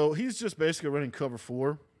 so he's just basically running cover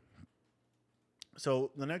 4.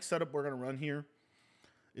 So the next setup we're going to run here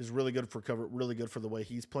is really good for cover, really good for the way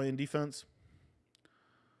he's playing defense.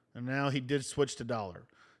 And now he did switch to dollar.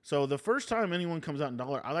 So the first time anyone comes out in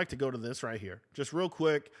dollar, I like to go to this right here, just real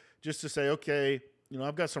quick, just to say, okay,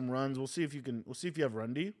 I've got some runs. We'll see if you have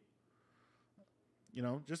run D.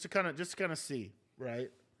 Just to kind of see.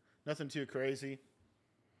 Right? Nothing too crazy.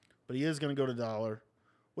 But he is going to go to dollar,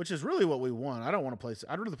 which is really what we want. I'd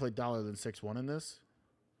rather play dollar than 6-1 in this.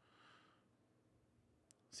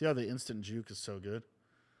 See how the instant juke is so good?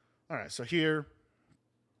 All right, so here.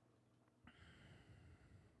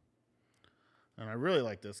 And I really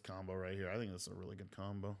like this combo right here. I think this is a really good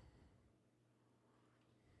combo.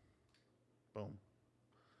 Boom.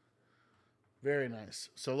 Very nice.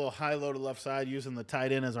 So a little high-low to left side using the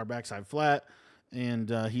tight end as our backside flat. And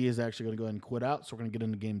he is actually going to go ahead and quit out, so we're going to get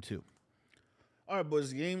into game 2. All right,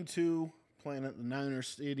 boys, game 2, playing at the Niners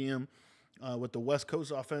Stadium with the West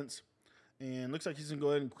Coast offense. And looks like he's going to go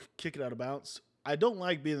ahead and kick it out of bounds. I don't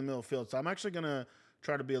like being in the middle of the field, so I'm actually going to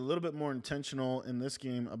try to be a little bit more intentional in this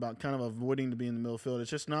game about kind of avoiding to be in the middle of the field. It's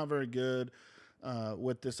just not very good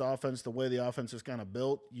with this offense, the way the offense is kind of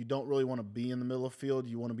built. You don't really want to be in the middle of the field.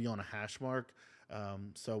 You want to be on a hash mark.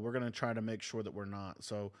 So we're going to try to make sure that we're not.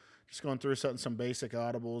 So just going through setting some basic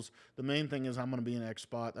audibles. The main thing is I'm going to be in X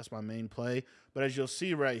spot. That's my main play. But as you'll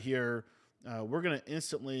see right here, we're going to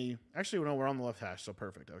instantly – actually, no, we're on the left hash, so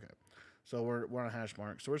perfect. Okay. So we're on a hash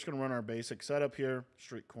mark. So we're just going to run our basic setup here,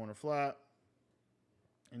 straight corner flat.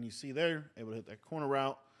 And you see there, able to hit that corner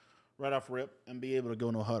route right off rip and be able to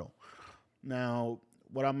go no huddle. Now,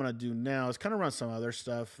 what I'm going to do now is kind of run some other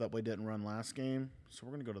stuff that we didn't run last game. So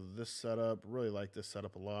we're going to go to this setup. Really like this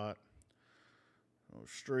setup a lot. Oh,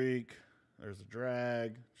 streak. There's a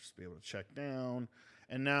drag. Just be able to check down.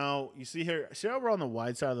 And now you see here, see how we're on the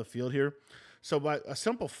wide side of the field here? So by a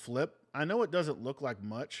simple flip, I know it doesn't look like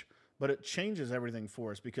much, but it changes everything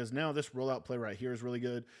for us because now this rollout play right here is really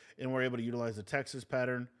good, and we're able to utilize the Texas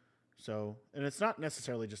pattern. So, and it's not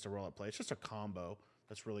necessarily just a rollout play. It's just a combo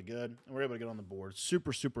that's really good, and we're able to get on the board.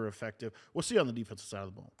 Super, super effective. We'll see on the defensive side of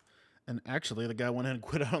the ball. And actually, the guy went ahead and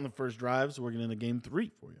quit out on the first drive, so we're getting into game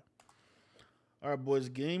 3 for you. All right, boys,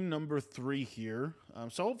 game number 3 here.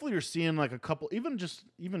 So hopefully you're seeing like a couple, even just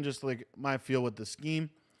like my feel with the scheme.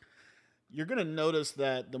 You're going to notice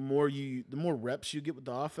that the more reps you get with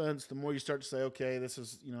the offense, the more you start to say, okay, this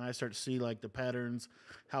is, I start to see like the patterns,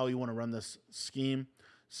 how you want to run this scheme.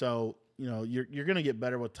 So, you're going to get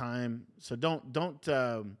better with time. So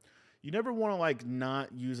you never want to like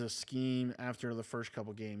not use a scheme after the first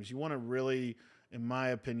couple games. You want to really, in my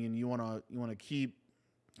opinion, you want to keep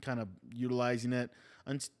kind of utilizing it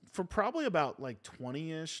for probably about like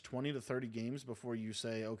 20 to 30 games before you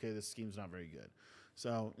say, okay, this scheme's not very good.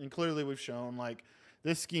 So, and clearly we've shown like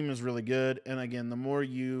this scheme is really good. And again, the more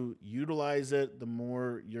you utilize it, the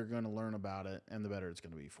more you're going to learn about it and the better it's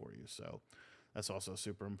going to be for you. So that's also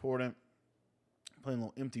super important. Playing a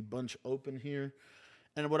little empty bunch open here.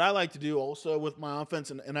 And what I like to do also with my offense,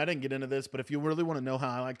 and I didn't get into this, but if you really want to know how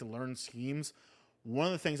I like to learn schemes, one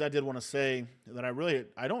of the things I did want to say that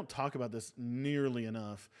I don't talk about this nearly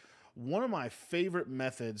enough. One of my favorite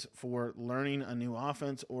methods for learning a new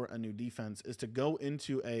offense or a new defense is to go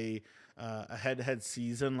into a head-to-head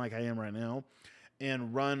season like I am right now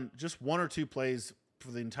and run just 1 or 2 plays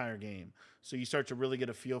for the entire game. So you start to really get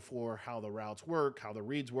a feel for how the routes work, how the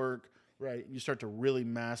reads work, right? You start to really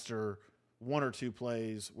master 1 or 2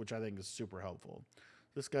 plays, which I think is super helpful.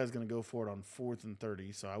 This guy's going to go for it on 4th and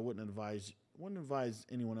 30, so I wouldn't advise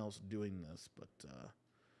anyone else doing this, but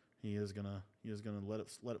he is gonna let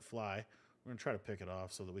it fly. We're gonna try to pick it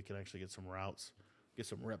off so that we can actually get some routes, get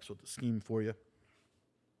some reps with the scheme for you.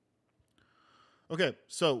 Okay,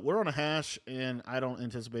 so we're on a hash, and I don't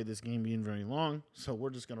anticipate this game being very long, so we're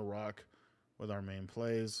just gonna rock with our main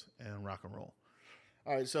plays and rock and roll.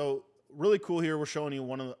 All right, so really cool here. We're showing you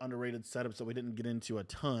one of the underrated setups that we didn't get into a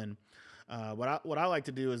ton. What I like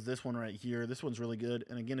to do is this one right here. This one's really good.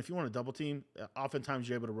 And again, if you want to double team, oftentimes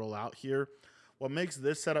you're able to roll out here. What makes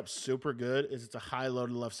this setup super good is it's a high low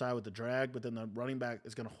to the left side with the drag, but then the running back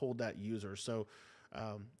is going to hold that user. So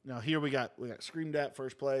now here we got screamed at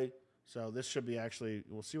first play. So this should be actually,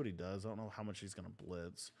 we'll see what he does. I don't know how much he's going to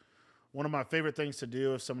blitz. One of my favorite things to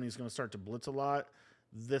do if somebody's going to start to blitz a lot,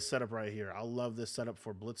 this setup right here. I love this setup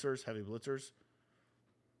for blitzers, heavy blitzers,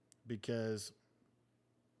 because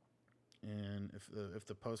if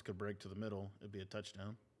the post could break to the middle, it'd be a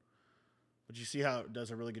touchdown. But you see how it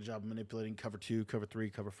does a really good job manipulating cover 2, cover 3,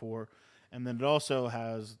 cover 4. And then it also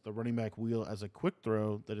has the running back wheel as a quick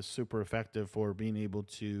throw that is super effective for being able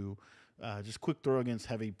to just quick throw against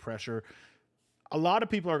heavy pressure. A lot of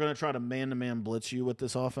people are going to try to man-to-man blitz you with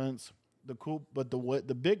this offense.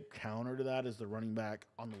 The big counter to that is the running back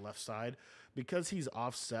on the left side. Because he's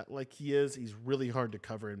offset like he is, he's really hard to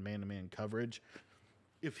cover in man-to-man coverage.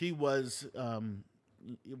 If he was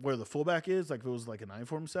where the fullback is, like if it was like an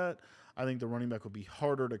I-form set, I think the running back would be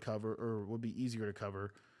harder to cover or would be easier to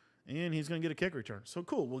cover, and he's going to get a kick return. So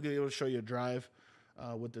cool. We'll be able to show you a drive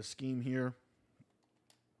with the scheme here.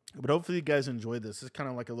 But hopefully you guys enjoyed this. It's kind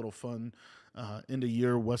of like a little fun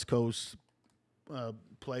end-of-year West Coast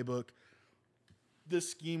playbook.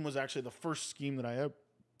 This scheme was actually the first scheme that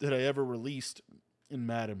I ever released in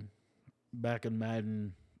Madden. Back in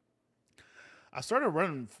Madden, I started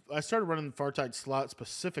running far tight slot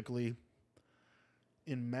specifically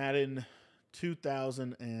in Madden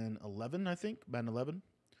 2011, I think, Madden 11.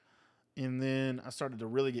 And then I started to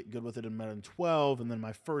really get good with it in Madden 12, and then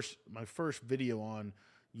my first video on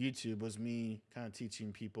YouTube was me kind of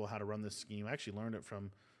teaching people how to run this scheme. I actually learned it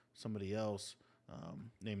from somebody else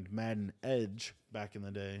named Madden Edge back in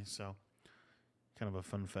the day, so kind of a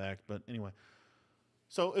fun fact. But anyway,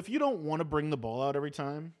 so if you don't want to bring the ball out every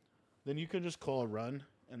time, then you can just call a run,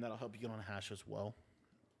 and that'll help you get on a hash as well.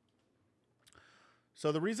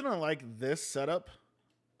 So the reason I like this setup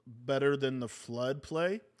better than the flood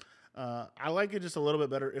play, I like it just a little bit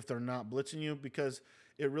better if they're not blitzing you, because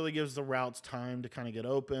it really gives the routes time to kind of get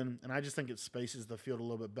open, and I just think it spaces the field a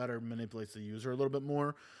little bit better, manipulates the user a little bit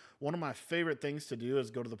more. One of my favorite things to do is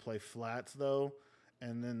go to the play flats, though,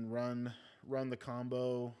 and then run the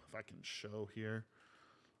combo, if I can show here.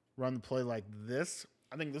 Run the play like this.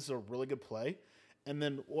 I think this is a really good play. And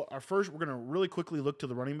then we're going to really quickly look to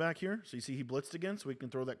the running back here. So you see he blitzed again, so we can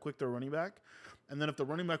throw that quick throw running back. And then if the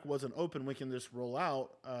running back wasn't open, we can just roll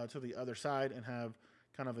out to the other side and have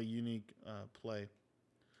kind of a unique play.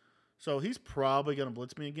 So he's probably going to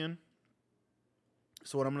blitz me again.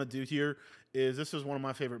 So what I'm going to do here is, this is one of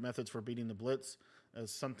my favorite methods for beating the blitz,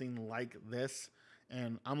 is something like this.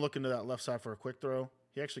 And I'm looking to that left side for a quick throw.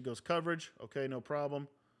 He actually goes coverage. Okay, no problem.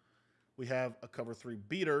 We have a cover 3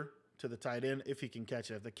 beater to the tight end if he can catch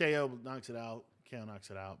it. If the KO knocks it out, KO knocks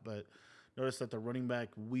it out. But notice that the running back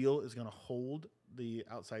wheel is going to hold the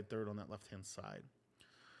outside third on that left-hand side.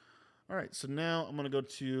 All right, so now I'm going to go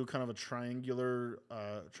to kind of a triangular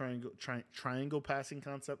triangle passing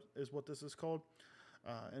concept is what this is called.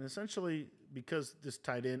 And essentially, because this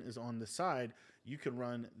tight end is on the side, you can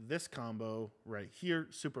run this combo right here,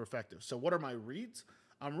 super effective. So what are my reads?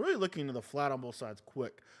 I'm really looking to the flat on both sides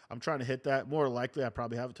quick. I'm trying to hit that. More likely, I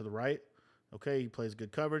probably have it to the right. Okay, he plays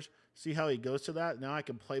good coverage. See how he goes to that? Now I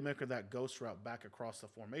can playmaker that ghost route back across the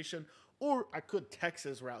formation, or I could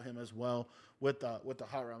Texas route him as well with the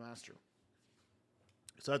hot route master.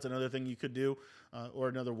 So that's another thing you could do, or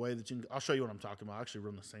another way that you can. I'll show you what I'm talking about. I'll actually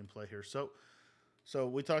run the same play here. So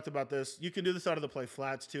we talked about this. You can do this out of the play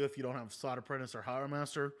flats too if you don't have slot apprentice or hot route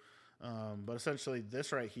master. But essentially,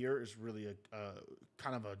 this right here is really a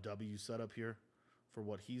kind of a W setup here for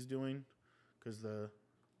what he's doing, because the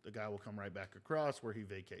guy will come right back across where he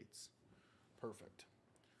vacates. Perfect.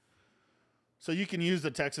 So you can use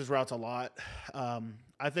the Texas routes a lot.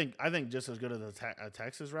 I think just as good as a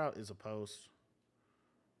Texas route is a post.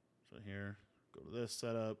 So here, go to this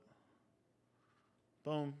setup.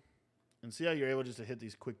 Boom. And see how you're able just to hit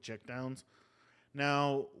these quick check downs.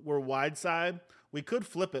 Now, we're wide side. We could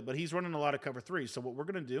flip it, but he's running a lot of cover 3. So what we're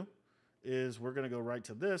going to do is we're going to go right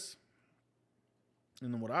to this.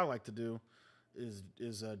 And then what I like to do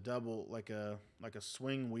is a double, like a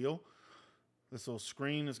swing wheel. This little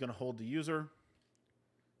screen is going to hold the user.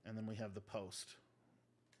 And then we have the post.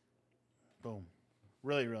 Boom.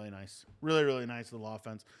 Really, really nice. Really, really nice little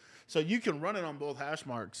offense. So you can run it on both hash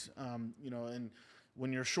marks. You know, and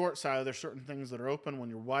when you're short side, there's certain things that are open. When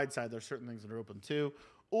you're wide side, there's certain things that are open too.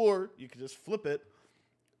 Or you can just flip it,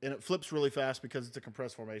 and it flips really fast because it's a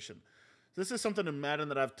compressed formation. This is something in Madden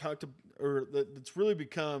that I've talked to, or that's really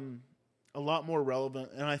become a lot more relevant,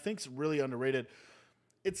 and I think it's really underrated.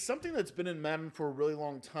 It's something that's been in Madden for a really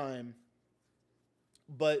long time,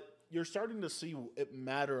 but you're starting to see it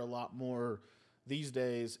matter a lot more these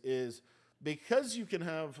days, is because you can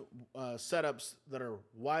have setups that are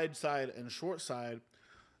wide side and short side,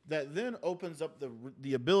 that then opens up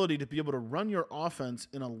the ability to be able to run your offense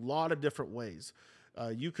in a lot of different ways.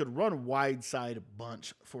 You could run wide side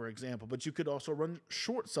bunch, for example, but you could also run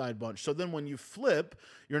short side bunch. So then when you flip,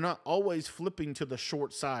 you're not always flipping to the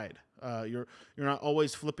short side. You're not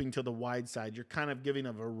always flipping to the wide side. You're kind of giving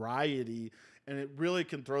a variety, and it really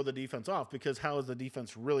can throw the defense off, because how is the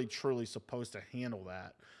defense really truly supposed to handle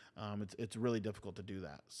that? It's really difficult to do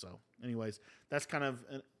that. So anyways, that's kind of,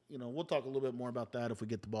 you know, we'll talk a little bit more about that if we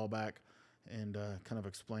get the ball back, and kind of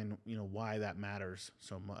explain, you know, why that matters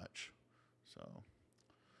so much. So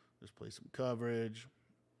just play some coverage.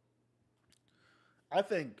 I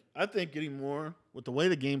think getting more with the way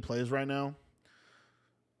the game plays right now,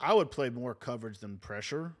 I would play more coverage than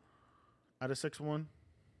pressure out of 6-1.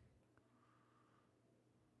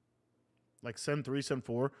 Like send 3, send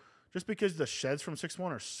 4, just because the sheds from 6-1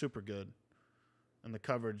 are super good, and the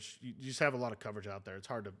coverage, you just have a lot of coverage out there. It's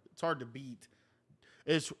hard to beat.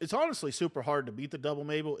 It's honestly super hard to beat the double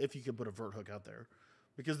Mabel if you can put a vert hook out there,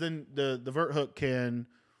 because then the vert hook can,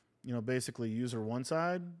 you know, basically user one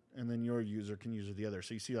side, and then your user can user the other.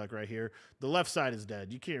 So you see, like right here, the left side is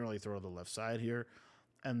dead. You can't really throw the left side here,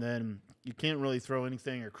 and then you can't really throw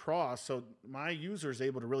anything across. So my user is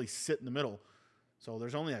able to really sit in the middle. So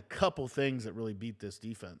there's only a couple things that really beat this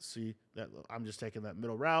defense. See that I'm just taking that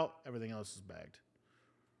middle route. Everything else is bagged,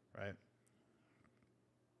 right?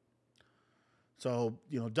 So,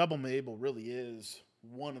 you know, double Mabel really is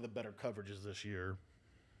one of the better coverages this year.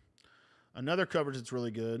 Another coverage that's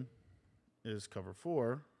really good is cover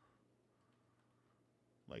 4,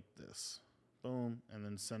 like this. Boom, and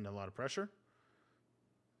then send a lot of pressure.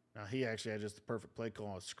 Now, he actually had just the perfect play call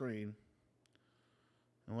on the screen,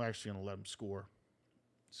 and we're actually going to let him score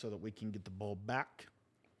so that we can get the ball back.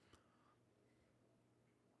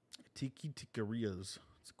 Tiki Tikarias.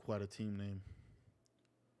 It's quite a team name.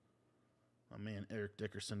 My man Eric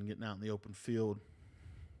Dickerson getting out in the open field.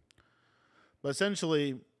 But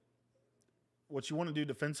essentially, what you want to do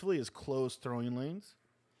defensively is close throwing lanes.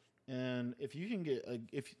 And if you can get,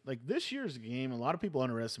 like this year's game, a lot of people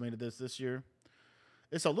underestimated this year.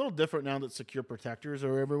 It's a little different now that secure protectors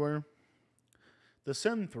are everywhere. The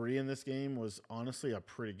send 3 in this game was honestly a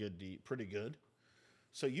pretty good.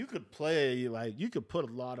 So you could play, like, you could put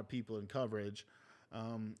a lot of people in coverage.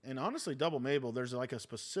 And honestly, double Mabel, there's like a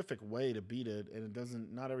specific way to beat it, and it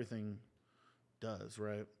doesn't, not everything does,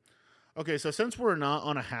 right? Okay, so since we're not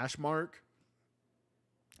on a hash mark,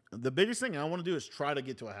 the biggest thing I want to do is try to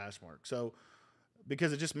get to a hash mark. So,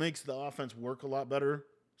 because it just makes the offense work a lot better.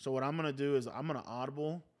 So what I'm going to do is I'm going to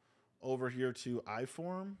audible over here to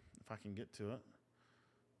I-form, if I can get to it.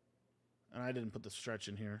 And I didn't put the stretch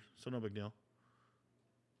in here, so no big deal.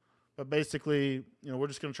 But basically, you know, we're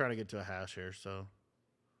just going to try to get to a hash here. So,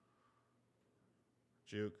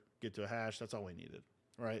 juke, get to a hash. That's all we needed,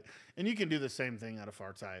 right? And you can do the same thing out of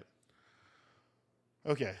far type.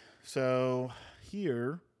 Okay, so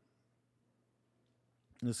here,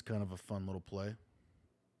 this is kind of a fun little play.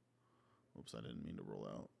 Oops, I didn't mean to roll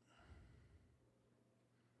out.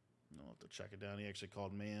 I'll have to check it down. He actually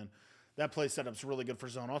called man. That play setup's really good for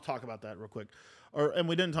zone. I'll talk about that real quick. And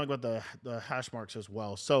we didn't talk about the hash marks as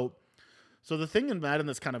well. So the thing in Madden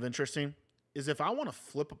that's kind of interesting is if I want to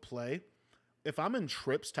flip a play, if I'm in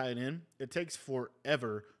trips tied in, it takes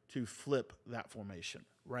forever to flip that formation,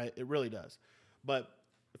 right? It really does. But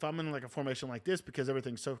if I'm in like a formation like this, because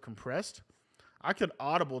everything's so compressed, I could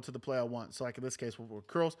audible to the play I want. So like in this case, with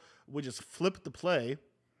curls, we just flip the play.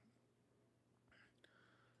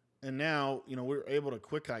 And now, you know, we're able to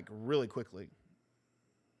quick hike really quickly.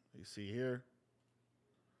 You see here.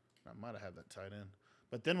 I might have had that tight in.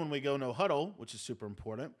 But then when we go no huddle, which is super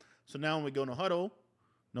important. So now when we go no huddle,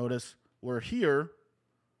 notice we're here.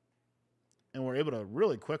 And we're able to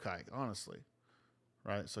really quick hike, honestly.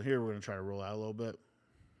 Right? So here we're going to try to roll out a little bit.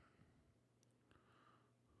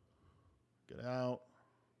 Get out.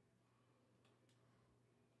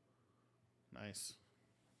 Nice.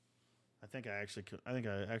 I think I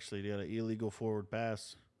actually did an illegal forward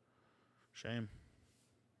pass. Shame.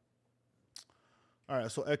 All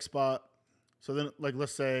right, so X spot. So then, like,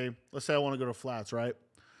 let's say I want to go to flats, right?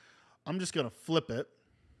 I'm just gonna flip it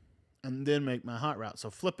and then make my hot route. So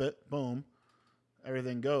flip it, boom,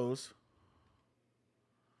 everything goes,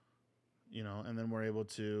 you know, and then we're able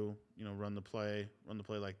to, you know, run the play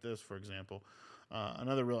like this, for example.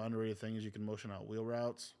 Another real underrated thing is you can motion out wheel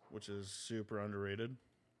routes, which is super underrated.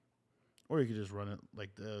 Or you could just run it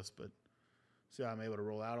like this, but see how I'm able to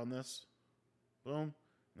roll out on this? Boom.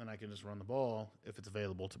 And then I can just run the ball if it's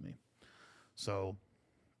available to me. So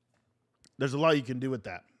there's a lot you can do with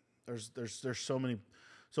that. There's so many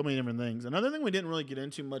different things. Another thing we didn't really get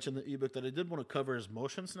into much in the ebook that I did want to cover is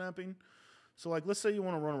motion snapping. So like, let's say you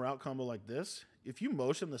want to run a route combo like this. If you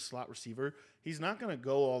motion the slot receiver, he's not going to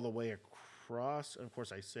go all the way across. And of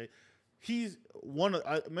course, I say he's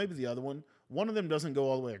maybe the other one. One of them doesn't go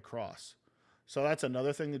all the way across. So that's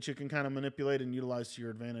another thing that you can kind of manipulate and utilize to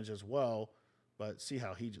your advantage as well. But see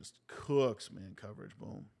how he just cooks man coverage.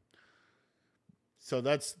 Boom. So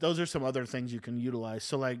those are some other things you can utilize.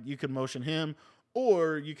 So like you can motion him,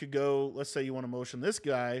 or you could go, let's say you want to motion this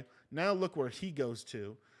guy. Now look where he goes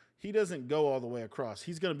to. He doesn't go all the way across.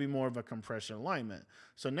 He's going to be more of a compression alignment.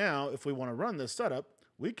 So now if we want to run this setup,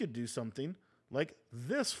 we could do something like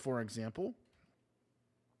this, for example,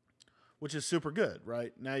 which is super good,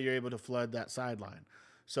 right? Now you're able to flood that sideline.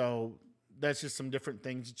 So that's just some different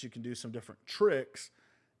things that you can do, some different tricks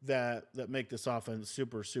that make this offense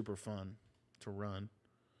super, super fun to run.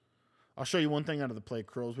 I'll show you one thing out of the play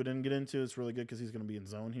curls we didn't get into. It's really good because he's going to be in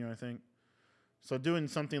zone here, I think. So doing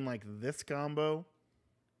something like this combo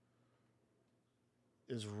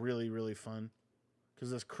is really, really fun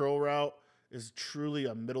because this curl route is truly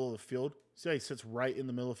a middle of the field. See how he sits right in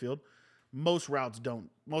the middle of the field? Most routes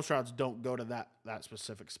don't go to that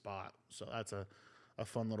specific spot. So that's a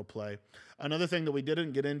fun little play. Another thing that we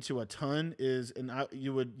didn't get into a ton is,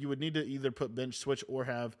 you would need to either put bench switch or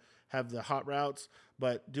have the hot routes,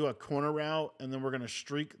 but do a corner route, and then we're going to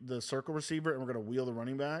streak the circle receiver, and we're going to wheel the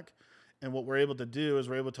running back. And what we're able to do is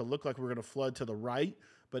we're able to look like we're going to flood to the right,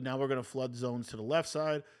 but now we're going to flood zones to the left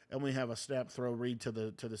side, and we have a snap throw read to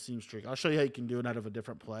the seam streak. I'll show you how you can do it out of a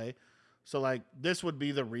different play. So like this would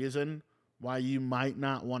be the reason why you might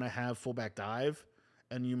not want to have fullback dive,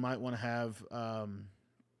 and you might want to have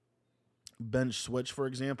bench switch, for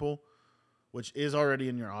example, which is already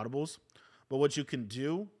in your audibles. But what you can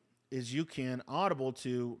do is you can audible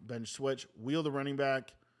to bench switch, wheel the running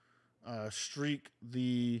back, streak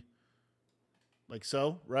the, like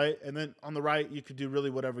so, right? And then on the right, you could do really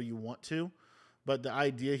whatever you want to. But the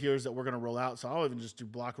idea here is that we're going to roll out. So I'll even just do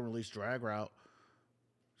block and release drag route.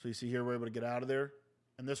 So you see here, we're able to get out of there.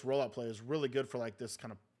 And this rollout play is really good for like this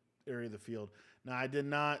kind of area of the field. Now,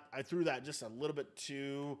 I threw that just a little bit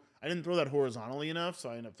too, I didn't throw that horizontally enough, so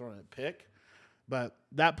I ended up throwing it pick. But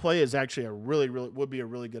that play is actually would be a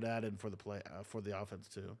really good add-in for the play, for the offense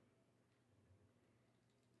too.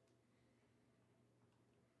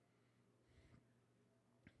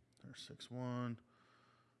 There's 6-1.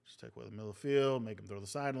 Just take away the middle of the field, make him throw the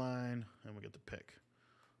sideline, and we get the pick.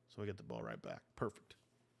 So we get the ball right back. Perfect.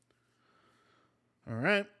 All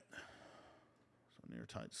right. So near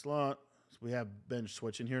tight slot. So we have bench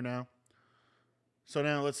switch in here now. So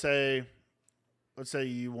now let's say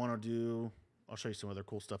you want to do, I'll show you some other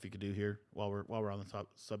cool stuff you could do here while we're on the top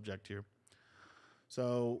subject here.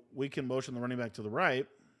 So we can motion the running back to the right,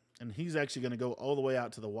 and he's actually going to go all the way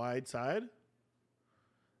out to the wide side.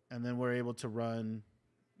 And then we're able to run,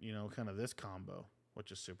 you know, kind of this combo,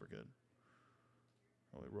 which is super good.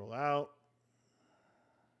 We roll out.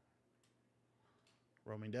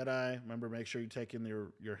 Roaming deadeye. Remember, make sure you take in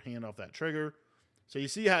your hand off that trigger. So you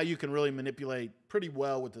see how you can really manipulate pretty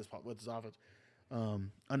well with this offense.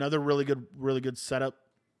 Another really good setup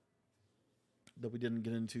that we didn't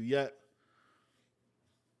get into yet.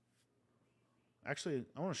 Actually,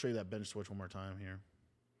 I want to show you that bench switch one more time here.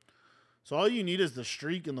 So all you need is the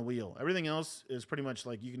streak and the wheel. Everything else is pretty much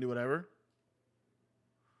like you can do whatever.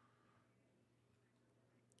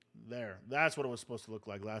 There. That's what it was supposed to look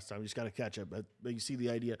like last time. You just got to catch it. But you see the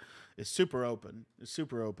idea. It's super open. It's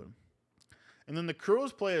super open. And then the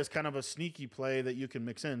curls play is kind of a sneaky play that you can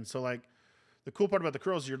mix in. So, like, the cool part about the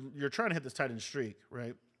curls, you're trying to hit this tight end streak,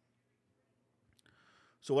 right?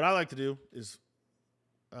 So what I like to do is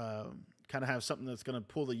kind of have something that's going to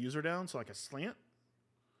pull the user down, so like a slant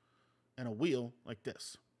and a wheel like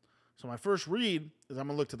this. So my first read is I'm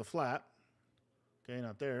going to look to the flat. Okay,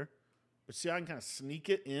 not there. But see, I can kind of sneak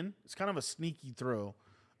it in. It's kind of a sneaky throw,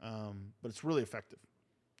 but it's really effective.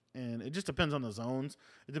 And it just depends on the zones.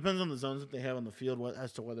 It depends on the zones that they have on the field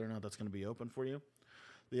as to whether or not that's going to be open for you.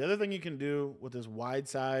 The other thing you can do with this wide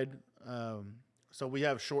side So we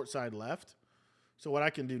have short side left. So what I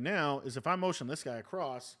can do now is if I motion this guy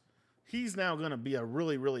across, he's now going to be a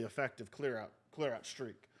really, really effective clear out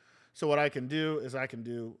streak. So what I can do is I can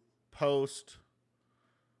do post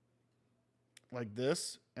like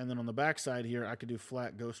this, and then on the back side here, I could do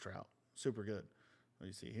flat ghost route. Super good. What do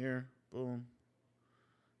you see here? Boom.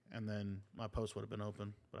 And then my post would have been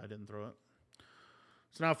open, but I didn't throw it.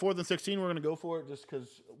 So now 4th and 16, we're going to go for it just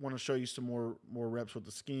because I want to show you some more reps with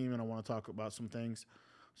the scheme, and I want to talk about some things.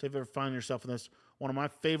 So if you ever find yourself in this, one of my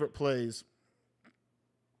favorite plays,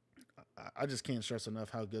 I just can't stress enough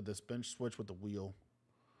how good this bench switch with the wheel.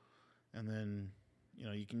 And then,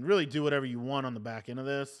 you can really do whatever you want on the back end of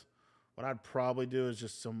this. What I'd probably do is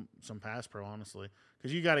just some pass pro, honestly,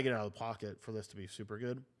 because you got to get out of the pocket for this to be super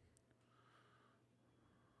good.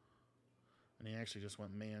 And he actually just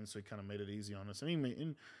went man, so he kind of made it easy on us.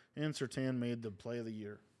 And Sertan made the play of the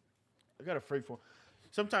year. I got a free form.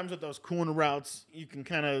 Sometimes with those corner routes, you can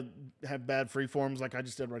kind of have bad free forms like I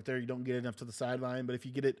just did right there. You don't get enough to the sideline. But if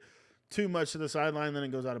you get it too much to the sideline, then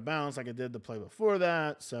it goes out of bounds like I did the play before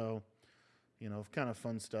that. So, kind of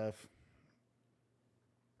fun stuff.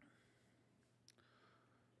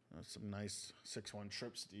 Some nice 6-1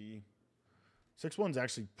 trips D. 6-1's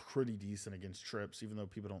actually pretty decent against trips, even though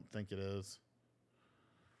people don't think it is.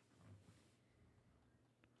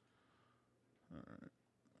 All right.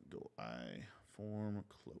 Go I form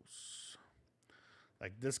close.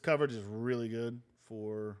 Like this coverage is really good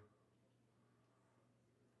for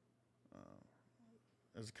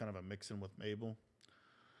as kind of a mix-in with Mabel.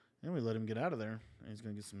 And we let him get out of there. And he's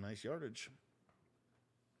going to get some nice yardage.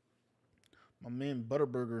 My man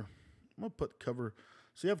Butterburger. I'm going to put cover.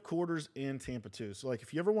 So you have quarters and Tampa 2. So like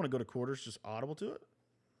if you ever want to go to quarters, just audible to it.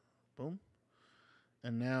 Boom.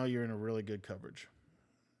 And now you're in a really good coverage.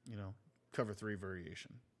 Cover 3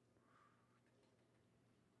 variation.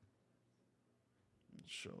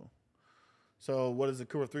 Show. So what does the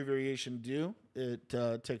cover 3 variation do? It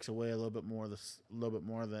takes away a little bit more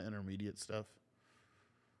of the intermediate stuff.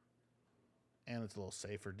 And it's a little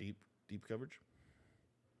safer deep coverage.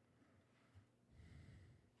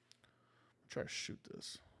 Try to shoot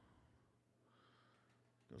this.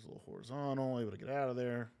 Goes a little horizontal, able to get out of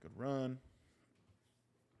there. Good run.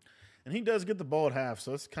 And he does get the ball at half,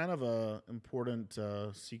 so it's kind of a important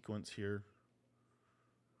sequence here.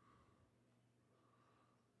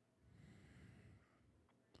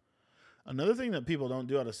 Another thing that people don't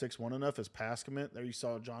do out of 6-1 enough is pass commit. There you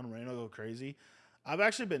saw John Reno go crazy. I've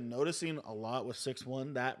actually been noticing a lot with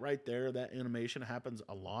 6-1. That right there, that animation happens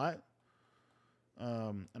a lot.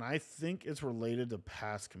 And I think it's related to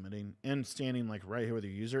pass committing and standing like right here with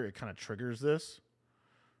your user. It kind of triggers this.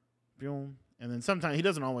 Boom. And then sometimes he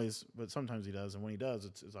doesn't always, but sometimes he does. And when he does,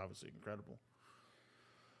 it's obviously incredible.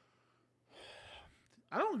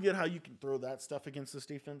 I don't get how you can throw that stuff against this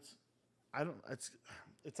defense.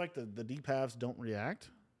 It's like the deep halves don't react.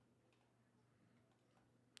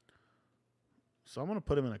 So I'm going to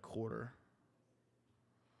put him in a quarter.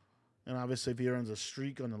 And obviously if he runs a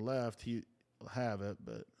streak on the left, he will have it.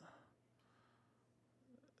 But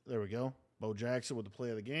there we go. Bo Jackson with the play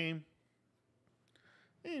of the game.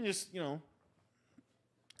 And just, a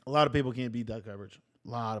lot of people can't beat that coverage.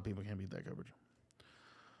 A lot of people can't beat that coverage.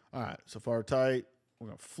 All right, so far tight. We're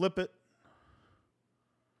going to flip it.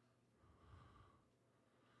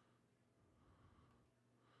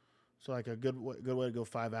 So like a good way to go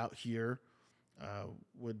 5 out here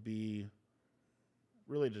would be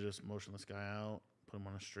really to just motion this guy out, put him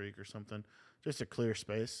on a streak or something, just to clear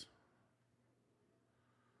space.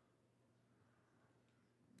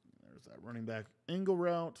 There's that running back angle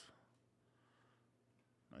route.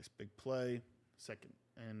 Nice big play. Second,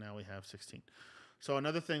 and now we have 16. So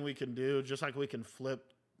another thing we can do, just like we can flip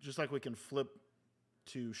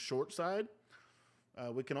to short side,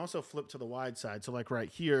 we can also flip to the wide side. So like right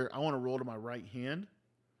here, I want to roll to my right hand.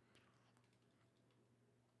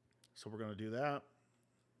 So we're going to do that.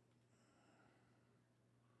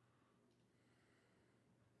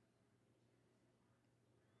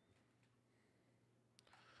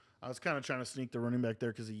 I was kind of trying to sneak the running back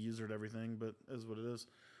there because he usered everything, but it is what it is.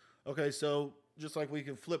 Okay, so just like we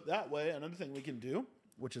can flip that way, another thing we can do,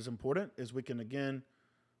 which is important, is we can again,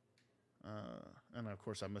 and of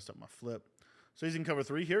course I messed up my flip. So he's in cover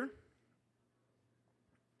 3 here.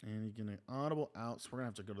 And you can audible out, so we're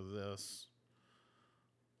going to have to go to this.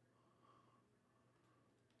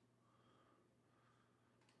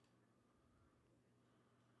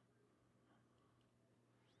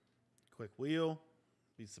 Quick wheel.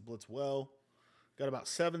 Beats the blitz well. Got about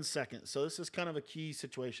 7 seconds. So this is kind of a key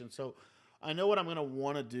situation. So I know what I'm going to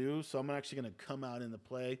want to do. So I'm actually going to come out in the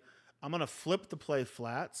play. I'm going to flip the play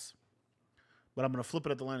flats. but I'm going to flip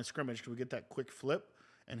it at the line of scrimmage because we get that quick flip,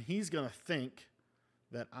 and he's going to think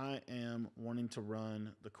that I am wanting to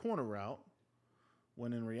run the corner route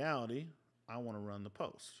when in reality, I want to run the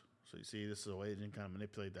post. So you see, this is a way you can kind of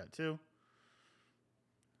manipulate that too.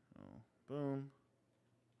 Oh, boom.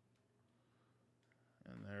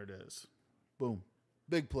 And there it is. Boom.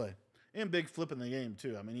 Big play. And big flip in the game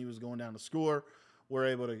too. I mean, he was going down to score. We're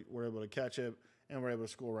able to catch it, and we're able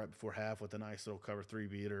to score right before half with a nice little cover 3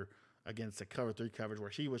 beater against a cover 3 coverage where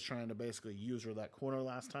he was trying to basically use her that corner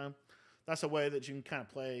last time. That's a way that you can kind of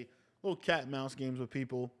play little cat and mouse games with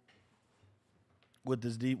people with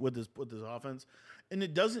this offense. And you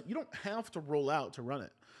don't have to roll out to run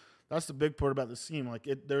it. That's the big part about the scheme. Like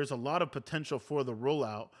there's a lot of potential for the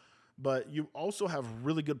rollout, but you also have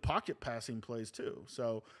really good pocket passing plays too.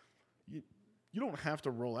 So you don't have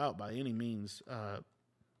to roll out by any means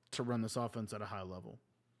to run this offense at a high level.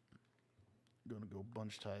 I'm going to go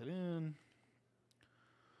bunch tight in.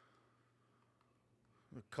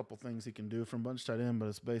 A couple things he can do from bunch tight end, but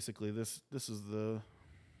it's basically this is the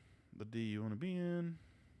D you want to be in.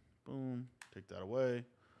 Boom. Take that away.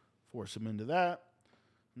 Force him into that.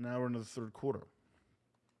 Now we're into the third quarter.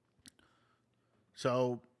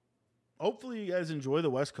 So hopefully you guys enjoy the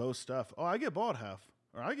West Coast stuff. Oh, I get ball at half.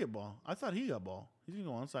 Or I get ball. I thought he got ball. He's going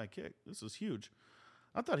to go onside kick. This is huge.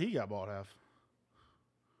 I thought he got ball at half.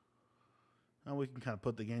 Now we can kind of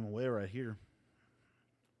put the game away right here.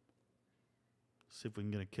 See if we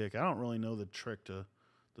can get a kick. I don't really know the trick to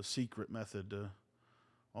the secret method to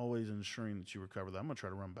always ensuring that you recover that. I'm going to try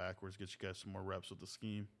to run backwards, get you guys some more reps with the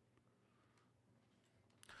scheme.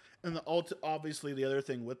 And obviously the other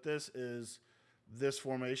thing with this is this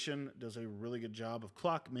formation does a really good job of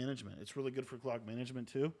clock management. It's really good for clock management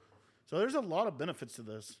too. So there's a lot of benefits to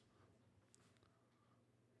this.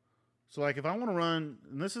 So like if I want to run,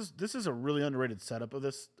 and this is a really underrated setup of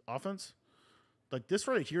this offense. Like this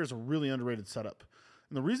right here is a really underrated setup.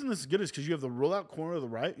 And the reason this is good is because you have the rollout corner to the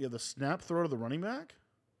right. You have the snap throw to the running back.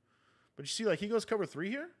 But you see, like he goes cover 3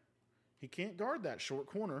 here. He can't guard that short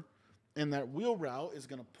corner. And that wheel route is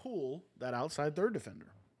going to pull that outside third defender.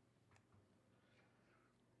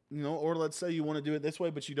 You know, or let's say you want to do it this way,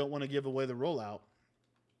 but you don't want to give away the rollout.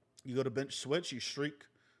 You go to bench switch. You streak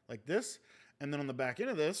like this. And then on the back end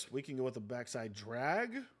of this, we can go with the backside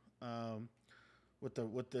drag.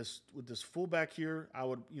 With this fullback here, I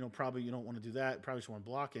would, probably you don't want to do that. Probably just want to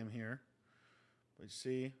block him here. But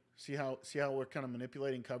see how we're kind of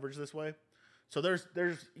manipulating coverage this way. So there's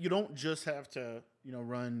you don't just have to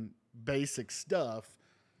run basic stuff.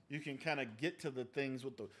 You can kind of get to the things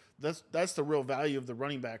with that's the real value of the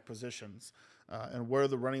running back positions and where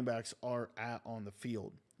the running backs are at on the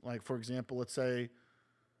field. Like for example, let's say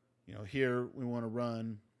here we want to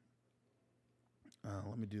run.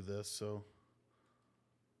 Let me do this so.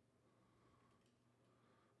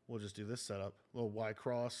 We'll just do this setup, a little Y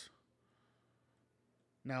cross.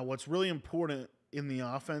 Now, what's really important in the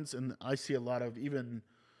offense, and I see a lot of even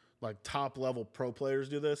like top level pro players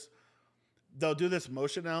do this. They'll do this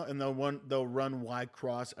motion out, and they'll run Y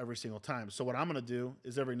cross every single time. So what I'm going to do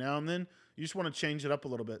is every now and then you just want to change it up a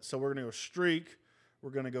little bit. So we're going to go streak,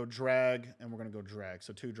 we're going to go drag, and we're going to go drag.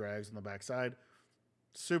 So 2 drags on the backside.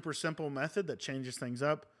 Super simple method that changes things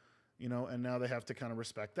up, and now they have to kind of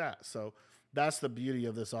respect that. So that's the beauty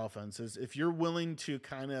of this offense is if you're willing to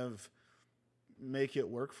kind of make it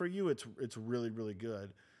work for you, it's really, really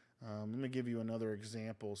good. Let me give you another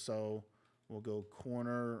example. So we'll go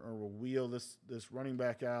corner or we'll wheel this running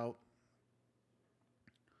back out.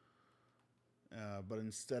 But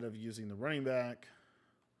instead of using the running back,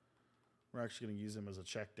 we're actually going to use him as a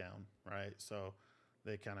check down, right? So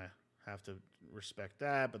they kind of have to respect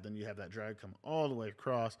that, but then you have that drag come all the way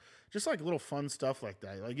across. Just like little fun stuff like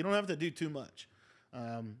that. Like you don't have to do too much,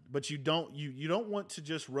 but you don't want to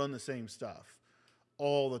just run the same stuff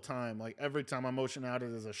all the time. Like every time I motion out,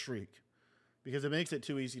 it is a shriek because it makes it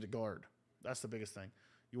too easy to guard. That's the biggest thing.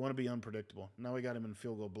 You want to be unpredictable. Now we got him in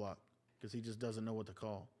field goal block because he just doesn't know what to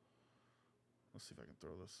call. Let's see if I can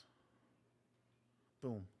throw this.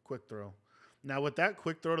 Boom, quick throw. Now with that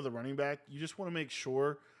quick throw to the running back, you just want to make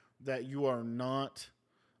sure that you are not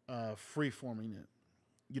free-forming it.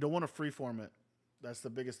 You don't want to free-form it. That's the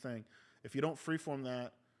biggest thing. If you don't free-form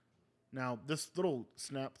that, now this little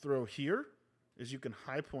snap throw here is you can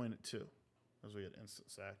high point it too, as we get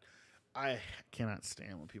instant sack. I cannot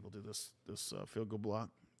stand when people do this field goal block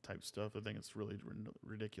type stuff. I think it's really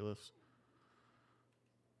ridiculous.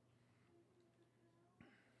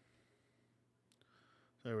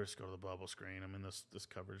 So we just go to the bubble screen. I mean, this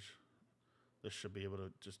coverage, this should be able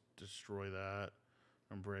to just destroy that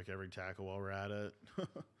and break every tackle while we're at it.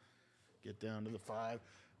 Get down to the 5.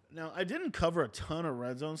 Now, I didn't cover a ton of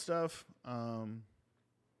red zone stuff. And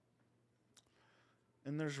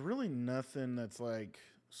there's really nothing that's like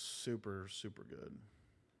super, super good.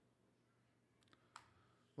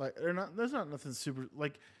 Like, there's not nothing super,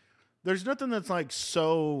 like, there's nothing that's like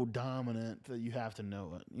so dominant that you have to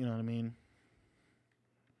know it. You know what I mean?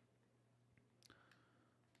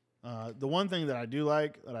 The one thing that I do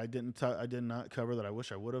like that I did not cover that I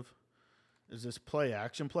wish I would have is this play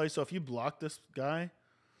action play. So if you block this guy,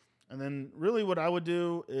 and then really what I would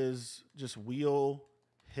do is just wheel,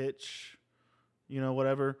 hitch,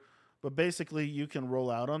 whatever. But basically you can roll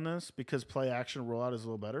out on this because play action rollout is a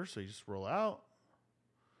little better. So you just roll out.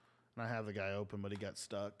 And I have the guy open, but he got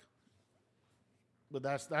stuck. But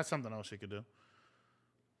that's something else you could do.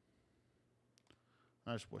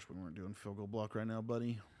 I just wish we weren't doing field goal block right now,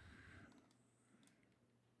 buddy.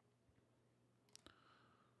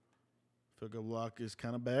 Field goal block is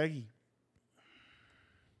kind of baggy.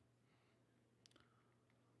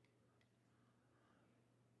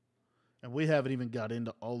 And we haven't even got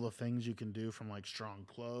into all the things you can do from like strong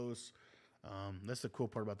close. That's the cool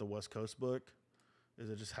part about the West Coast book is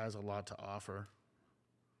it just has a lot to offer.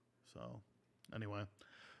 So anyway,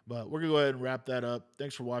 but we're going to go ahead and wrap that up.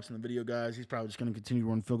 Thanks for watching the video, guys. He's probably just going to continue to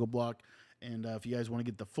run field goal block. And if you guys want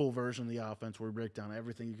to get the full version of the offense where we break down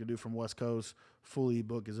everything you can do from West Coast, full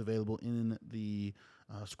ebook is available in the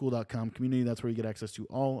school.com community. That's where you get access to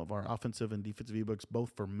all of our offensive and defensive ebooks,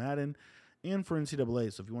 both for Madden and for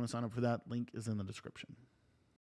NCAA. So if you want to sign up for that, link is in the description.